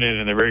fortunate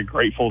and they're very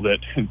grateful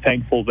and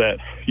thankful that,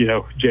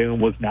 Jalen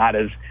was not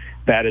as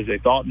bad as they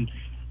thought. And,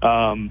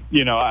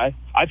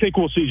 I think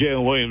we'll see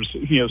Jalen Williams,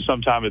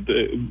 sometime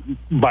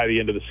by the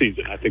end of the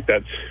season. I think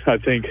that's I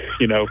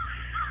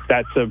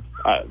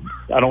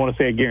don't want to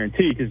say a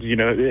guarantee because,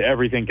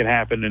 everything can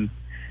happen and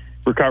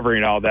recovery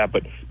and all that,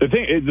 but the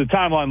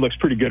timeline looks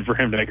pretty good for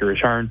him to make a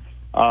return.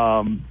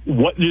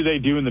 What do they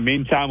do in the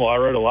meantime? Well, I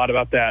wrote a lot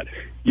about that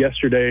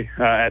yesterday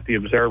at the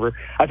Observer.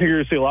 I think you're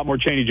going to see a lot more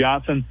Chaney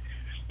Johnson,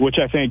 which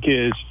I think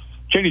is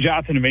Chaney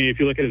Johnson to me. If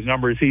you look at his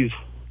numbers, he's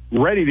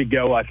ready to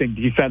go. I think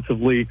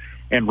defensively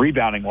and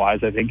rebounding wise,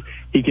 I think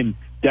he can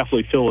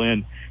definitely fill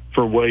in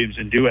for Williams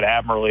and do it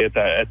admirably at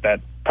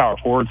that power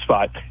forward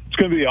spot. It's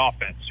going to be the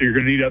offense, so you're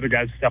going to need other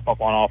guys to step up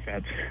on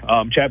offense.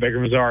 Chad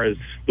Baker-Mazara is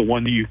the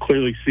one that you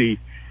clearly see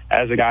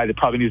as a guy that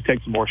probably needs to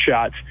take some more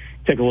shots,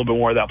 take a little bit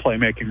more of that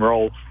playmaking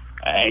role,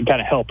 and kind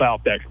of help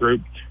out that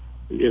group.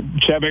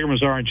 Chad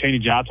Baker-Mazara and Chaney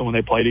Johnson, when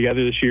they play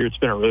together this year, it's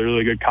been a really,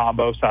 really good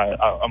combo, so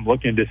I'm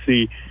looking to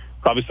see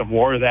probably some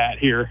more of that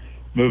here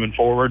moving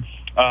forward.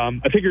 I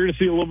think you're going to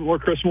see a little bit more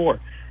Chris Moore.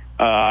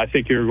 I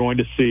think you're going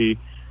to see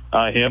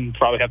him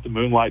probably have to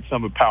moonlight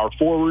some of power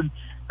forward.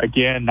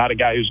 Again, not a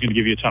guy who's going to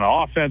give you a ton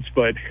of offense,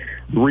 but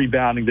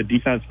rebounding, the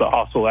defense, the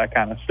hustle, that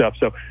kind of stuff.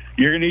 So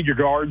you're going to need your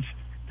guards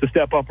to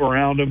step up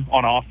around him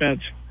on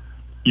offense.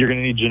 You're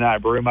going to need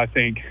Janai Broome, I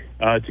think,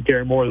 to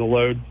carry more of the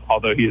load,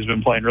 although he has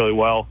been playing really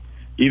well,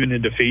 even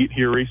in defeat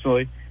here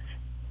recently.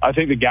 I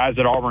think the guys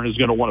that Auburn is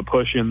going to want to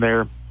push in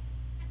there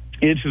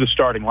into the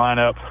starting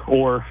lineup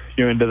or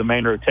into the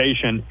main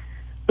rotation,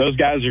 those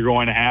guys are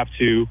going to have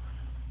to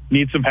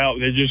need some help.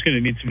 They're just going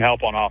to need some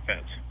help on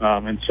offense.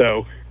 And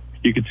so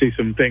you could see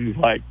some things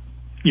like,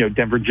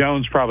 Denver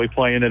Jones probably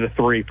playing at a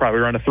 3,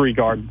 probably run a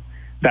 3-guard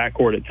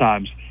backcourt at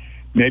times.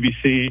 Maybe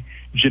see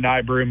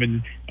Janai Broome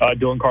and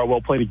Dylan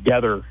Cardwell play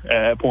together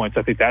at points.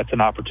 I think that's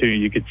an opportunity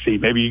you could see.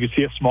 Maybe you could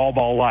see a small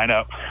ball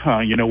lineup,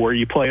 where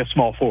you play a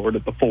small forward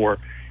at the 4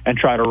 and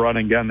try to run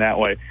and gun that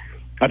way.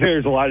 I think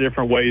there's a lot of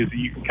different ways that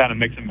you can kind of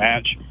mix and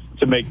match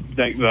to make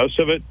the most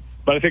of it.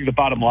 But I think the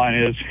bottom line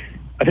is,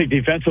 I think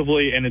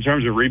defensively and in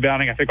terms of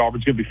rebounding, I think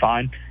Auburn's going to be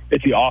fine.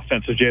 It's the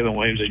offense of Jalen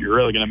Williams that you're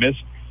really going to miss.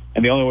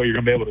 And the only way you're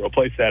going to be able to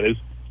replace that is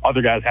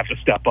other guys have to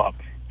step up.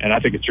 And I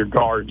think it's your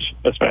guards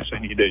especially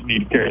need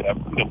to carry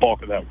the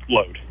bulk of that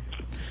load.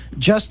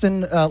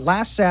 Justin,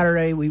 last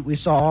Saturday we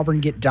saw Auburn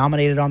get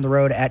dominated on the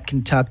road at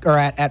Kentucky or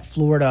at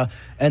Florida,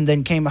 and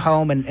then came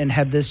home and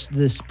had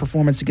this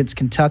performance against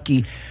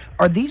Kentucky.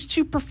 Are these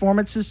two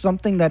performances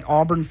something that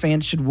Auburn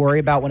fans should worry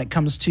about when it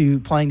comes to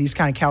playing these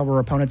kind of caliber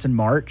opponents in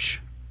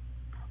March?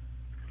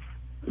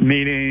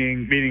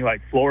 Meaning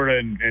like Florida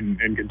and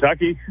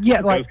Kentucky? Yeah,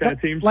 like those kind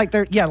of teams?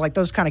 Like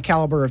those kind of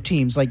caliber of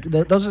teams. Like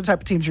those are the type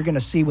of teams you're going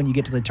to see when you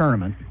get to the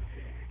tournament.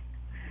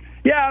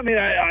 Yeah, I mean,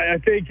 I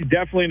think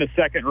definitely in a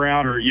second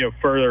round or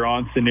further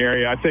on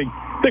scenario. I think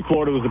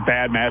Florida was a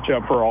bad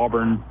matchup for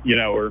Auburn,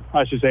 or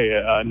I should say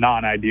a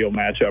non-ideal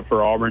matchup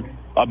for Auburn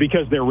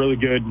because they're really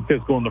good and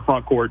physical in the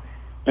front court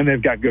and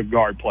they've got good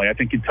guard play. I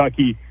think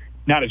Kentucky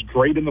not as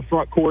great in the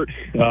front court,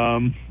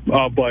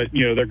 but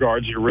their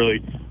guards are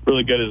really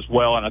really good as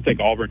well. And I think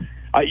Auburn,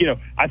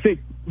 I think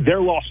their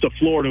loss to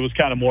Florida was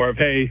kind of more of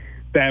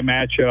bad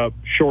matchup,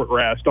 short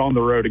rest on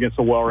the road against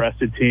a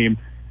well-rested team.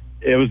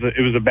 It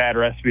was a bad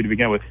recipe to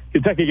begin with.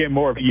 Kentucky gave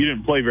more of it. You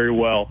didn't play very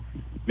well.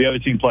 The other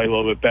team played a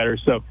little bit better.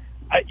 So,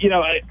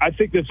 I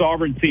think this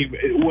Auburn team,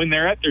 when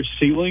they're at their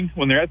ceiling,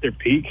 when they're at their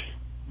peak,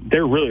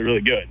 they're really,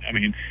 really good. I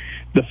mean,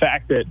 the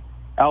fact that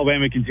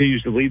Alabama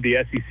continues to lead the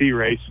SEC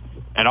race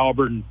and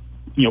Auburn,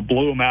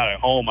 blew them out at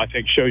home, I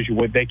think shows you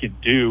what they can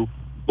do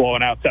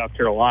blowing out South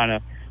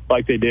Carolina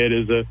like they did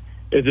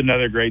is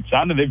another great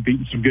sign. And they've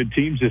beaten some good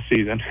teams this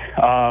season.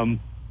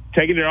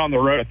 Taking it on the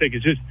road, I think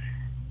it's just,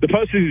 the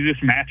postseason is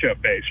just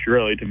matchup based,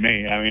 really, to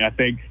me. I mean, I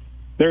think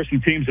there are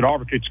some teams that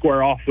Auburn could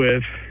square off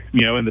with,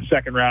 in the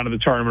second round of the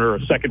tournament or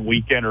a second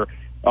weekend or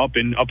up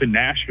in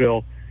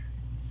Nashville,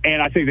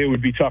 and I think they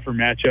would be tougher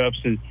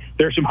matchups. And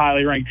there are some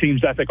highly ranked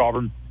teams I think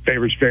Auburn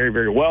favors very,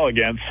 very well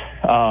against,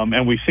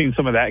 and we've seen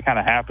some of that kind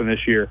of happen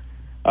this year.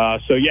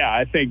 So yeah,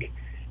 I think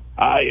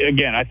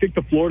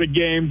the Florida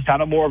game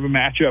kind of more of a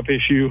matchup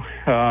issue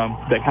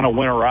that kind of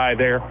went awry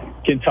there.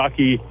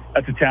 Kentucky,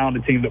 that's a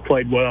talented team that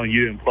played well, and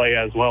you didn't play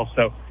as well.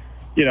 So,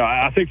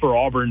 I think for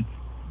Auburn,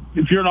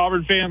 if you're an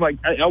Auburn fan,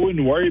 I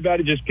wouldn't worry about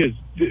it just because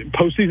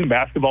postseason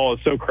basketball is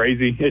so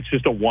crazy. It's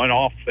just a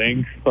one-off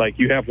thing. Like,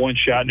 you have one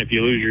shot, and if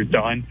you lose, you're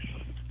done.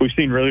 We've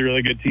seen really,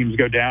 really good teams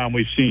go down.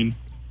 We've seen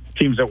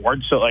teams that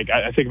weren't so,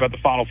 I think about the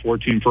Final Four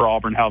team for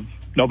Auburn, how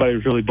nobody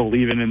was really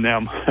believing in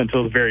them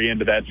until the very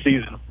end of that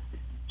season.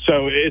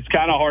 So it's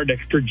kind of hard to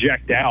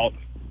project out.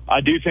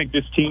 I do think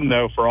this team,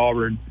 though, for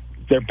Auburn,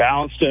 they're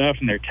balanced enough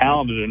and they're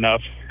talented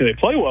enough and they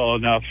play well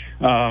enough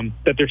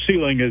that their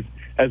ceiling is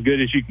as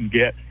good as you can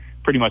get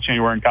pretty much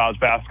anywhere in college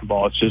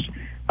basketball. It's just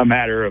a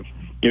matter of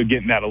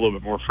getting that a little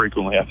bit more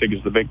frequently, I think,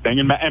 is the big thing.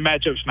 And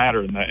matchups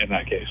matter in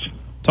that case.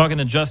 Talking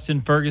to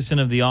Justin Ferguson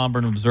of the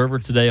Auburn Observer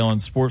today on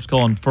Sports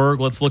Call. And Ferg,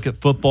 let's look at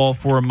football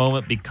for a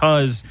moment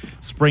because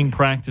spring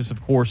practice,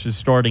 of course, is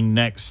starting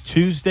next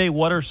Tuesday.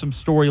 What are some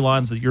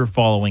storylines that you're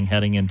following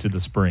heading into the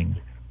spring?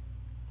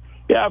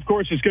 Yeah, of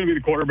course, it's going to be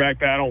the quarterback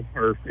battle,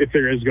 or if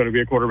there is going to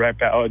be a quarterback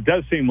battle. It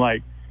does seem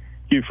like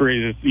Hugh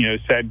Freeze has,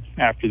 said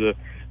after the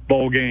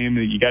bowl game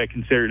that you got to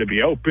consider it to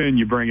be open.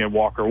 You bring in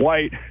Walker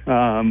White,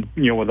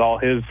 with all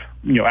his,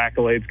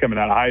 accolades coming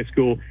out of high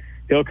school.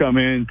 He'll come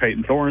in.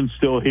 Peyton Thorne's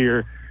still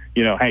here.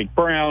 Hank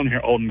Brown,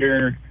 Olden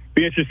Garner.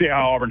 Be interested to see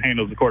how Auburn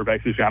handles the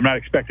quarterback situation. I'm not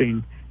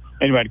expecting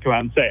anybody to come out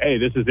and say, hey,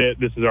 this is it,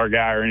 this is our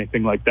guy, or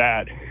anything like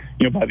that,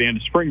 by the end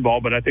of spring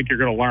ball. But I think you're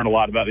going to learn a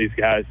lot about these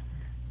guys.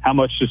 How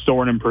much does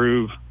Thorne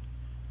improve,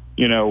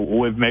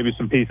 with maybe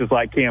some pieces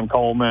like Cam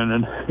Coleman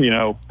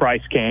and,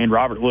 Bryce Kane,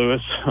 Robert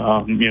Lewis,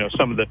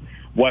 some of the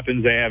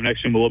weapons they have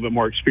next to him, a little bit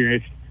more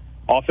experience,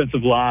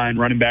 offensive line,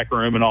 running back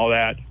room, and all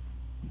that.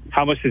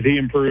 How much does he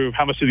improve?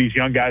 How much do these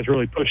young guys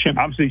really push him?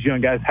 How much do these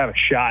young guys have a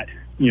shot,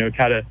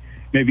 kind of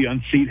maybe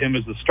unseat him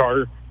as the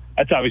starter?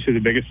 That's obviously the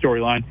biggest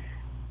storyline.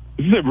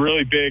 This is a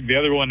really big, the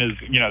other one is,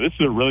 this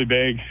is a really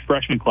big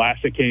freshman class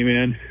that came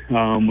in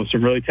with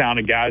some really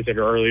talented guys that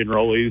are early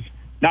enrollees.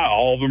 Not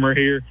all of them are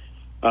here,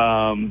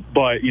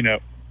 but,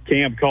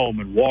 Cam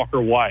Coleman,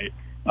 Walker White,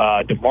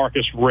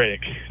 DeMarcus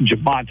Riddick,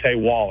 Javonte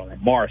Waller,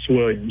 Morris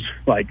Williams,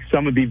 like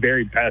some of the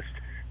very best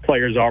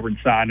players Auburn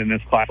signed in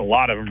this class. A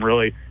lot of them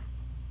really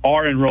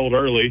are enrolled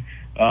early,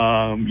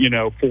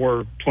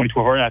 for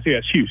 2012. And I think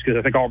that's huge because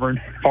I think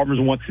Auburn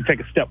wants to take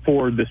a step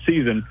forward this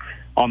season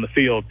on the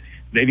field.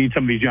 They need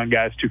some of these young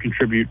guys to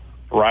contribute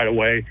right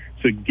away.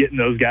 So getting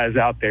those guys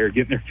out there,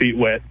 getting their feet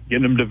wet,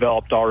 getting them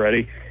developed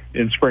already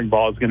in spring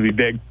ball is going to be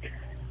big.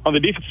 On the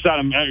defensive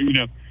side,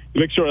 the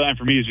big storyline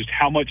for me is just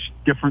how much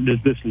different does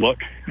this look?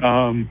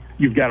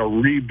 You've got a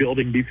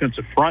rebuilding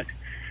defensive front.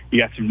 You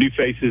got some new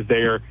faces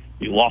there.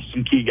 You lost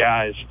some key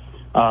guys.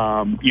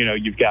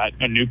 You've got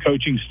a new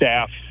coaching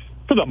staff.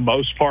 For the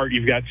most part,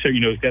 you've got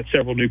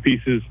several new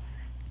pieces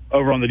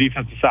over on the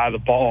defensive side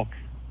of the ball.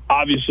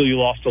 Obviously, you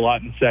lost a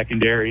lot in the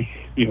secondary.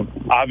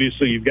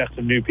 Obviously, you've got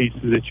some new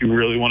pieces that you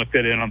really want to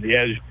fit in on the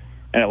edge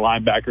and at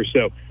linebacker.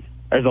 So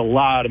there's a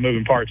lot of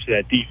moving parts to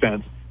that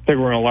defense. I think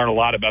we're going to learn a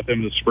lot about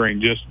them this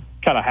spring, just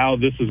kind of how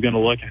this is going to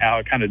look and how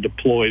it kind of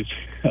deploys,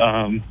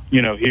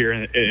 here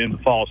in the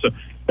fall. So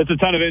it's a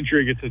ton of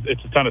intrigue.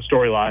 It's a ton of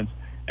storylines.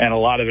 And a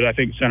lot of it, I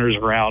think, centers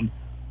around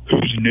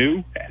who's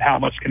new and how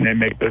much can they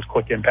make those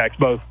quick impacts,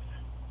 both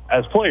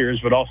as players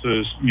but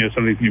also as some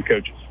of these new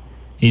coaches.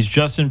 He's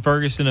Justin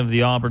Ferguson of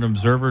the Auburn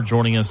Observer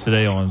joining us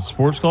today on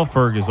SportsCall.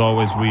 Ferg, as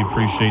always, we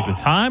appreciate the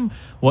time.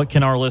 What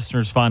can our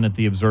listeners find at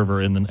the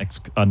Observer in the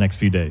next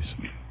few days?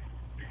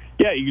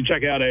 Yeah, you can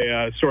check out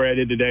a story I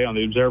did today on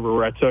the Observer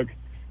where I took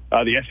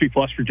the SP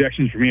Plus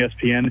projections from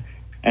ESPN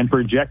and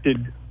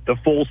projected the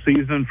full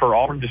season for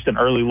Auburn, just an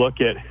early look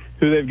at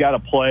who they've got to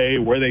play,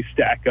 where they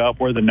stack up,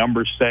 where the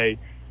numbers say,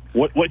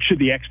 what should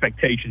the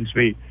expectations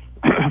be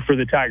for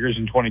the Tigers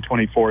in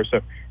 2024. So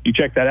you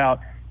check that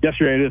out.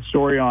 Yesterday I did a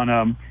story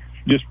on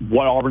just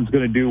what Auburn's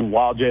going to do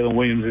while Jalen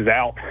Williams is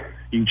out.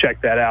 You can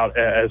check that out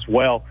as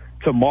well.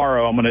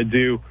 Tomorrow I'm going to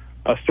do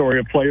a story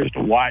of players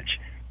to watch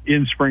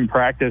in spring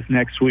practice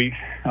next week.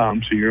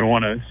 So you're going to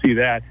want to see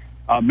that.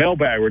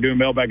 Mailbag, we're doing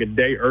mailbag a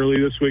day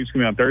early this week. It's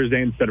going to be on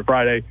Thursday instead of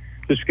Friday,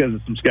 just because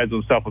of some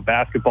scheduling stuff with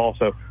basketball.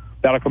 So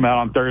that'll come out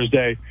on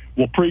Thursday.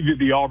 We'll preview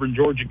the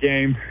Auburn-Georgia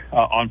game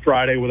on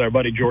Friday with our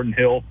buddy Jordan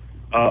Hill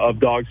of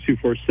Dogs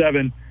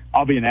 247.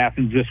 I'll be in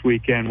Athens this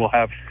weekend. We'll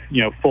have,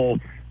 full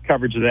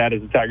coverage of that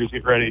as the Tigers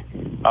get ready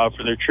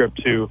for their trip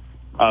to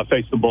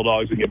face the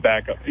Bulldogs and get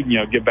back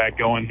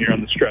going here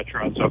on the stretch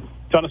run. So a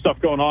ton of stuff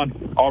going on.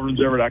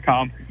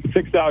 AuburnObserver.com.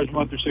 $6 a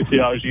month or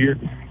 $60 a year.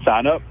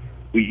 Sign up.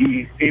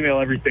 We email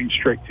everything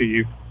straight to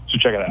you. So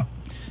check it out.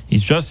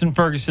 He's Justin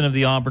Ferguson of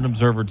the Auburn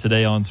Observer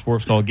today on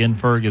SportsCall. Again,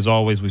 Ferg, as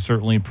always, we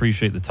certainly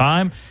appreciate the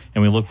time,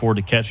 and we look forward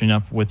to catching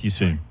up with you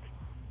soon.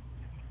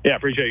 Yeah,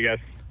 appreciate you guys.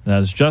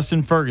 That is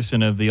Justin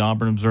Ferguson of the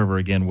Auburn Observer,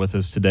 again, with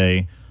us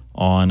today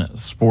on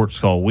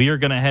SportsCall. We are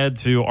going to head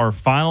to our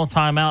final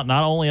timeout,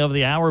 not only of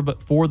the hour,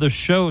 but for the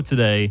show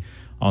today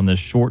on this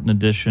shortened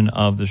edition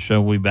of the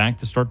show. We'll be back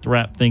to start to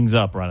wrap things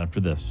up right after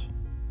this.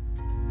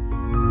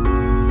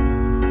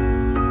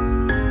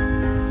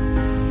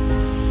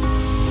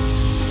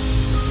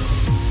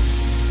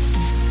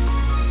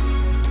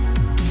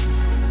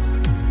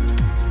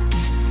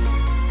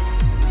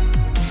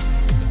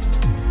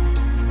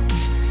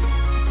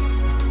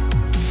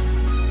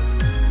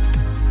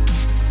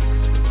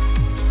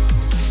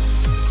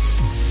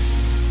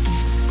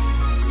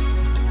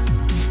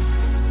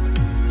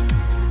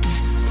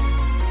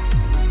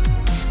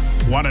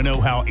 Want to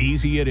know how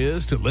easy it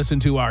is to listen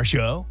to our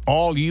show?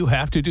 All you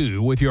have to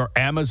do with your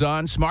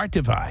Amazon smart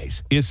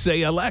device is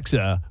say,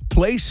 Alexa,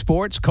 play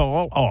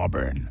SportsCall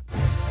Auburn.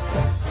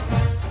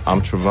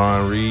 I'm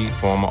Trevon Reed,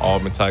 former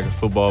Auburn Tiger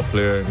football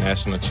player,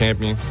 national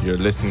champion. You're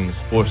listening to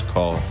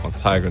SportsCall on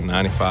Tiger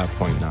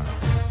 95.9.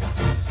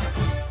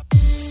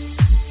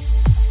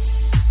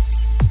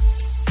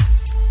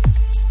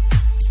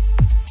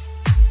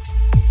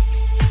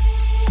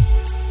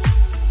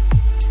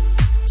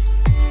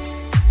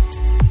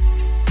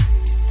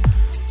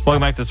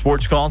 Welcome back to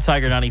Sports Call,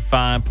 Tiger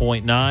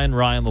 95.9.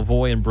 Ryan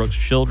Lavoie and Brooks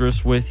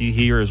Childress with you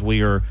here as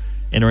we are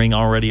entering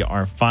already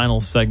our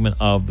final segment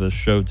of the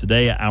show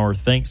today. Our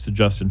thanks to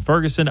Justin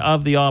Ferguson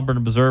of the Auburn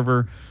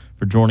Observer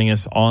for joining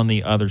us on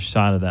the other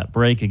side of that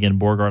break. Again,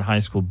 Beauregard High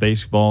School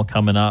baseball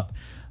coming up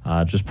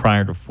just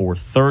prior to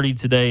 4:30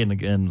 today. And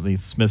again, the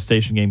Smith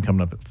Station game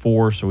coming up at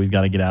 4, so we've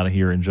got to get out of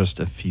here in just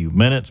a few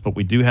minutes. But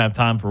we do have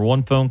time for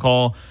one phone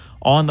call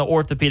on the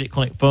Orthopedic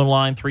Clinic phone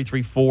line,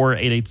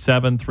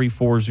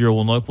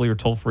 334-887-3401 locally, or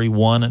toll-free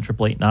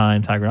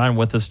 1-888-9-TIGER-9.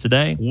 With us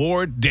today,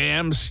 Ward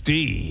Dam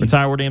Steve.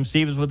 Retired Ward Dam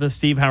Steve is with us.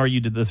 Steve, how are you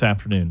this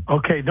afternoon?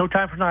 Okay, no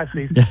time for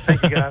niceties.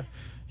 Thank you, guys.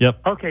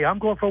 Yep. Okay, I'm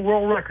going for a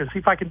world record. See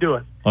if I can do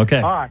it. Okay.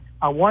 All right.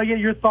 I want to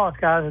get your thoughts,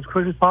 guys, as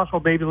quick as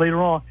possible, maybe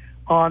later on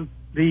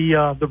the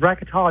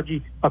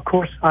bracketology. Of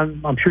course,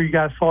 I'm sure you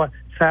guys saw it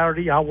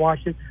Saturday. I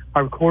watched it.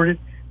 I recorded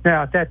it.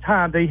 Now, at that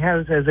time, they had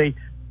us as a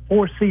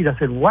 4 seed. I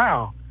said,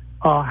 wow.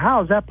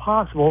 How is that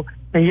possible?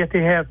 And yet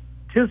they have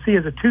Tennessee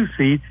as a 2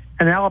 seed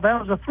and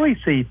Alabama as a 3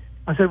 seed.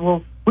 I said,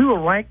 well, we were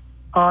ranked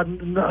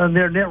on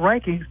their net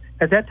rankings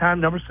at that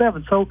time, number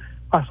 7. So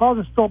I saw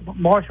this Phil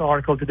Marshall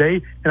article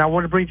today, and I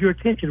want to bring to your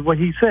attention what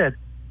he said.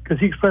 because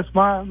he expressed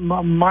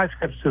my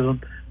skepticism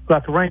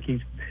about the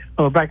rankings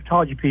of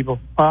bracketology people.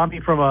 From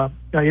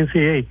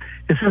NCAA.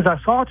 It says, I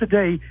saw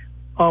today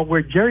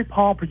where Jerry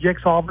Palm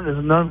projects Auburn as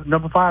a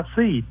number 5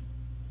 seed.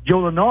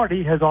 Joe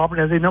Lunardi has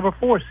Auburn as a number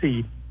 4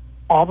 seed.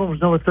 Auburn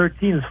was number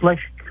 13 in the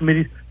selection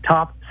committee's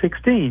top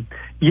 16.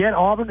 Yet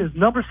Auburn is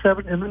number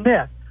 7 in the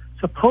net,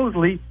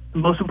 supposedly the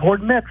most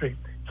important metric.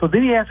 So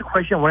then he asked a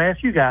question I want to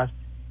ask you guys.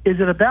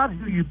 Is it about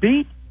who you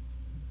beat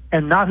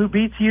and not who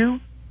beats you?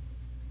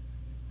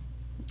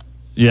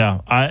 Yeah,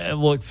 that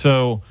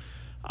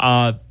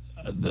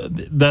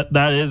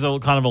is a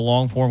kind of a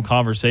long form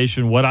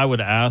conversation. What I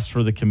would ask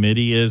for the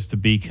committee is to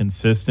be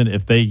consistent.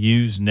 If they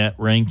use net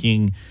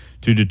ranking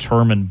to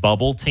determine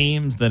bubble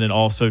teams, then it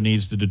also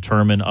needs to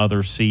determine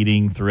other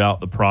seeding throughout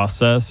the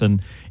process.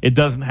 And it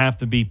doesn't have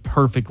to be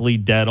perfectly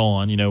dead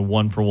on,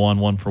 1 for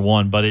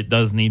 1, but it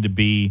does need to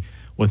be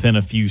within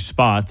a few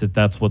spots if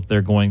that's what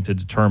they're going to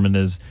determine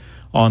is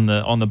on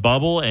the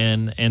bubble.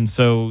 And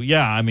so,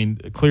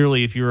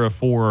 clearly if you're a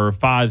 4 or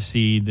 5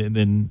 seed,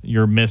 then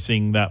you're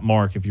missing that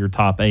mark if you're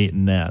top 8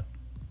 in net.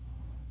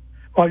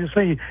 Well, I'm just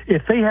saying,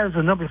 if they have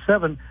a number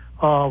 7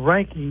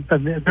 ranking,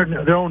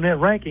 their own net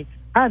ranking,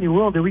 how in the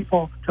world did we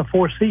fall to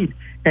 4 seed?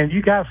 And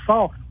you guys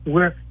saw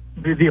where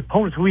the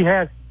opponents we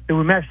had that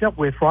we matched up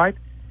with, right?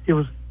 It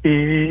was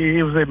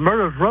a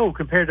murderer's row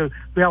compared to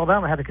who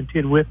Alabama had to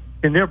contend with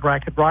in their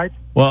bracket, right?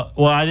 Well,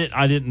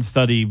 I didn't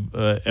study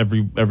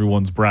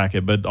everyone's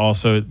bracket, but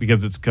also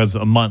because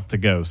a month to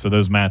go, so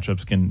those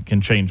matchups can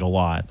change a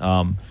lot.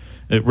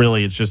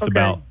 It's just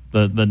about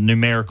the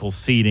numerical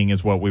seeding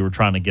is what we were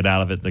trying to get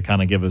out of it to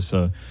kind of give us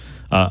a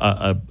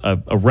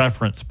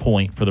reference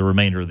point for the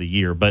remainder of the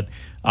year. But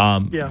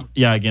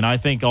again, I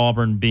think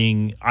Auburn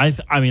being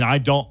I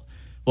don't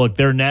look,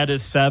 their net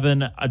is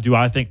 7. Do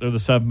I think they're the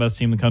 7th best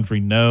team in the country?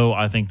 No,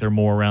 I think they're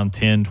more around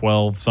 10,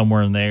 12,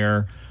 somewhere in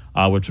there.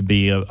 Which would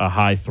be a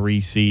high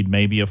 3 seed,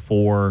 maybe a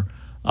 4.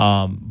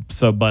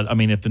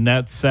 If the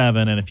net's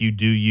 7, and if you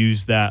do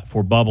use that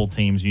for bubble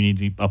teams, you need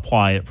to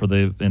apply it for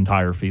the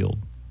entire field.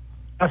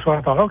 That's what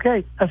I thought.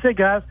 Okay, that's it,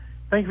 guys.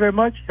 Thank you very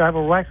much. Have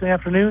a relaxing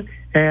afternoon,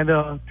 and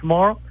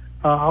tomorrow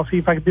I'll see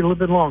if I can be a little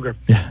bit longer.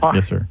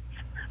 Yes, sir.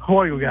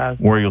 Warrior guys.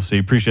 Warrior, see.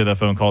 Appreciate that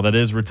phone call. That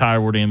is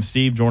retired Ward AM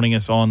Steve joining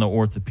us on the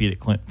Orthopedic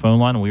Clinic phone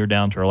line. We are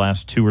down to our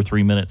last 2 or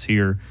 3 minutes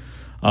here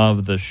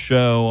of the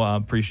show.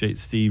 Appreciate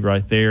Steve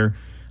right there.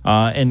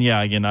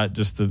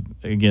 Just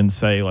to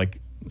say,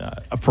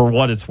 for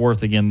what it's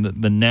worth, again,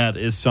 the net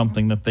is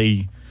something that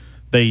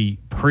they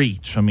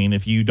preach. I mean,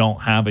 if you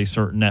don't have a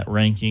certain net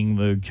ranking,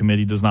 the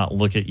committee does not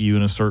look at you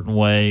in a certain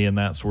way and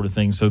that sort of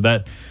thing. So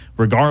that,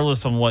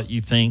 regardless of what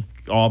you think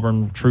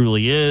Auburn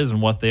truly is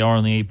and what they are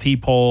in the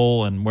AP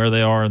poll and where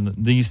they are in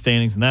these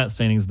standings and that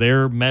standings,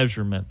 their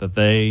measurement that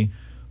they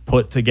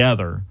put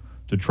together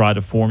to try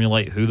to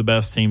formulate who the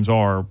best teams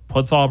are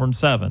puts Auburn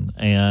 7.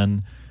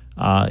 And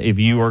if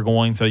you are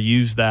going to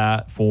use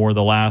that for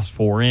the last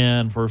 4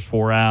 in, first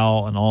 4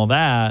 out, and all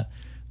that,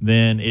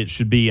 then it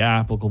should be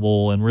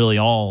applicable in really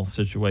all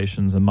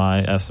situations, in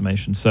my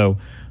estimation. So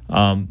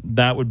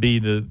that would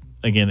be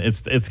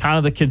it's kind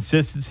of the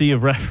consistency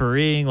of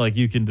refereeing. Like,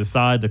 you can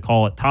decide to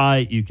call it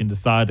tight, you can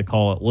decide to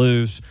call it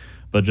loose,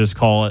 but just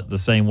call it the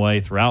same way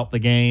throughout the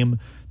game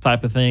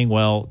type of thing.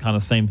 Well, kind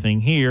of same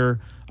thing here.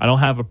 I don't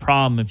have a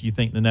problem if you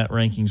think the net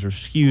rankings are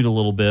skewed a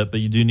little bit, but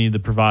you do need to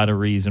provide a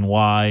reason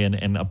why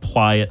and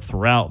apply it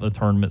throughout the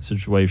tournament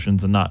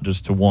situations and not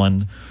just to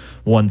one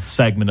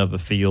segment of the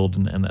field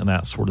and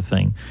that sort of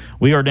thing.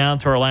 We are down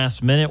to our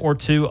last minute or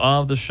 2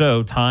 of the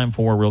show. Time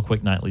for a real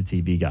quick nightly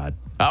TV guide.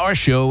 Our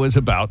show is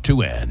about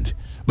to end,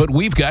 but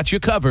we've got you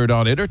covered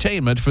on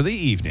entertainment for the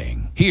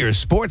evening.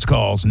 Here's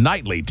SportsCall's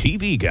Nightly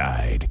TV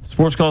Guide.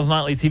 SportsCall's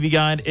Nightly TV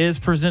Guide is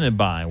presented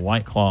by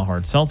White Claw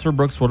Hard Seltzer.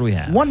 Brooks, what do we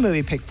have? One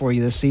movie pick for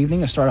you this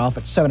evening. I start off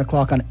at 7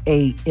 o'clock on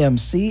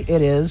AMC.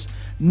 It is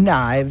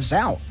Knives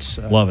Out.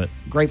 Love it.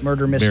 Great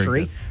murder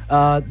mystery.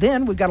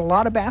 Then we've got a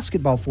lot of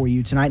basketball for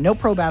you tonight. No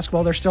pro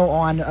basketball. They're still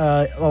on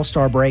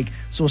All-Star break.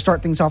 So we'll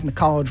start things off in the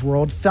college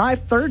world.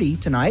 5:30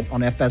 tonight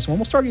on FS1.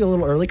 We'll start you a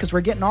little early because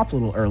we're getting off a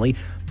little early.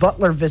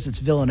 Butler visits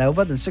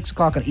Villanova. Then 6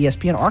 o'clock on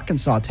ESPN.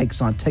 Arkansas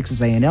takes on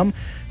Texas A&M.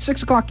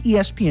 6 o'clock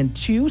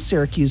ESPN2.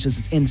 Syracuse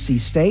visits NC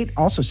State.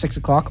 Also 6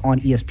 o'clock on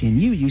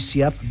ESPNU.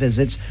 UCF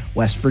visits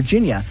West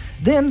Virginia.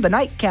 Then the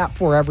nightcap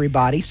for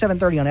everybody.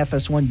 7:30 on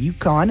FS1.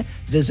 UConn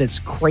visits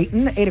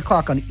Creighton. 8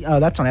 o'clock on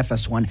that's on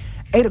FS1.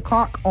 8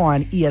 o'clock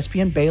on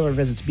ESPN, Baylor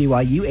visits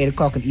BYU. 8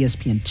 o'clock on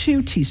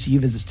ESPN2, TCU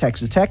visits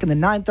Texas Tech. And then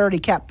 9:30,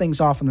 cap things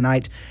off in the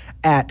night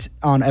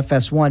on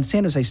FS1,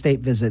 San Jose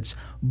State visits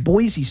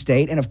Boise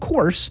State. And, of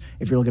course,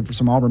 if you're looking for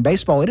some Auburn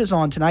baseball, it is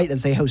on tonight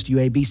as they host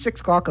UAB, 6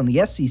 o'clock on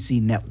the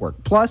SEC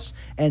Network Plus.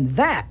 And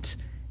that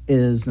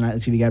is the Nightly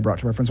TV Guide brought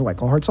to our friends at White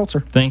Claw Hard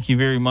Seltzer. Thank you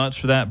very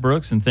much for that,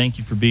 Brooks, and thank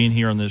you for being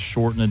here on this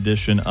shortened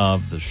edition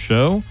of the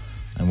show.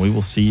 And we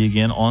will see you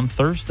again on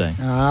Thursday.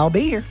 I'll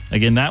be here.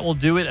 Again, that will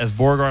do it as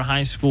Beauregard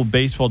High School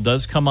baseball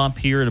does come up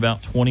here in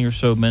about 20 or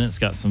so minutes.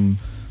 Got some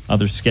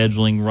other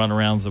scheduling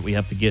runarounds that we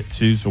have to get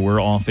to, so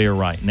we're off air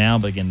right now.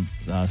 But again,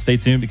 stay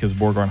tuned because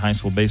Beauregard High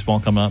School baseball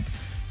coming up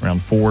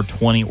around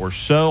 4:20 or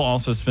so.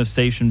 Also, Smith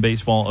Station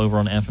baseball over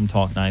on FM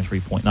Talk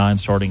 93.9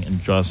 starting in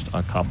just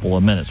a couple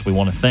of minutes. We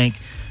want to thank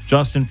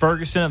Justin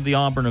Ferguson of the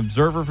Auburn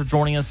Observer for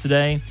joining us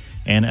today.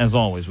 And as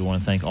always, we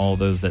want to thank all of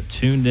those that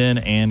tuned in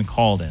and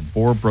called in.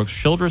 For Brooks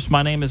Childress,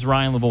 my name is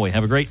Ryan Lavoie.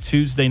 Have a great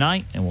Tuesday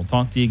night, and we'll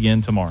talk to you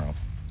again tomorrow.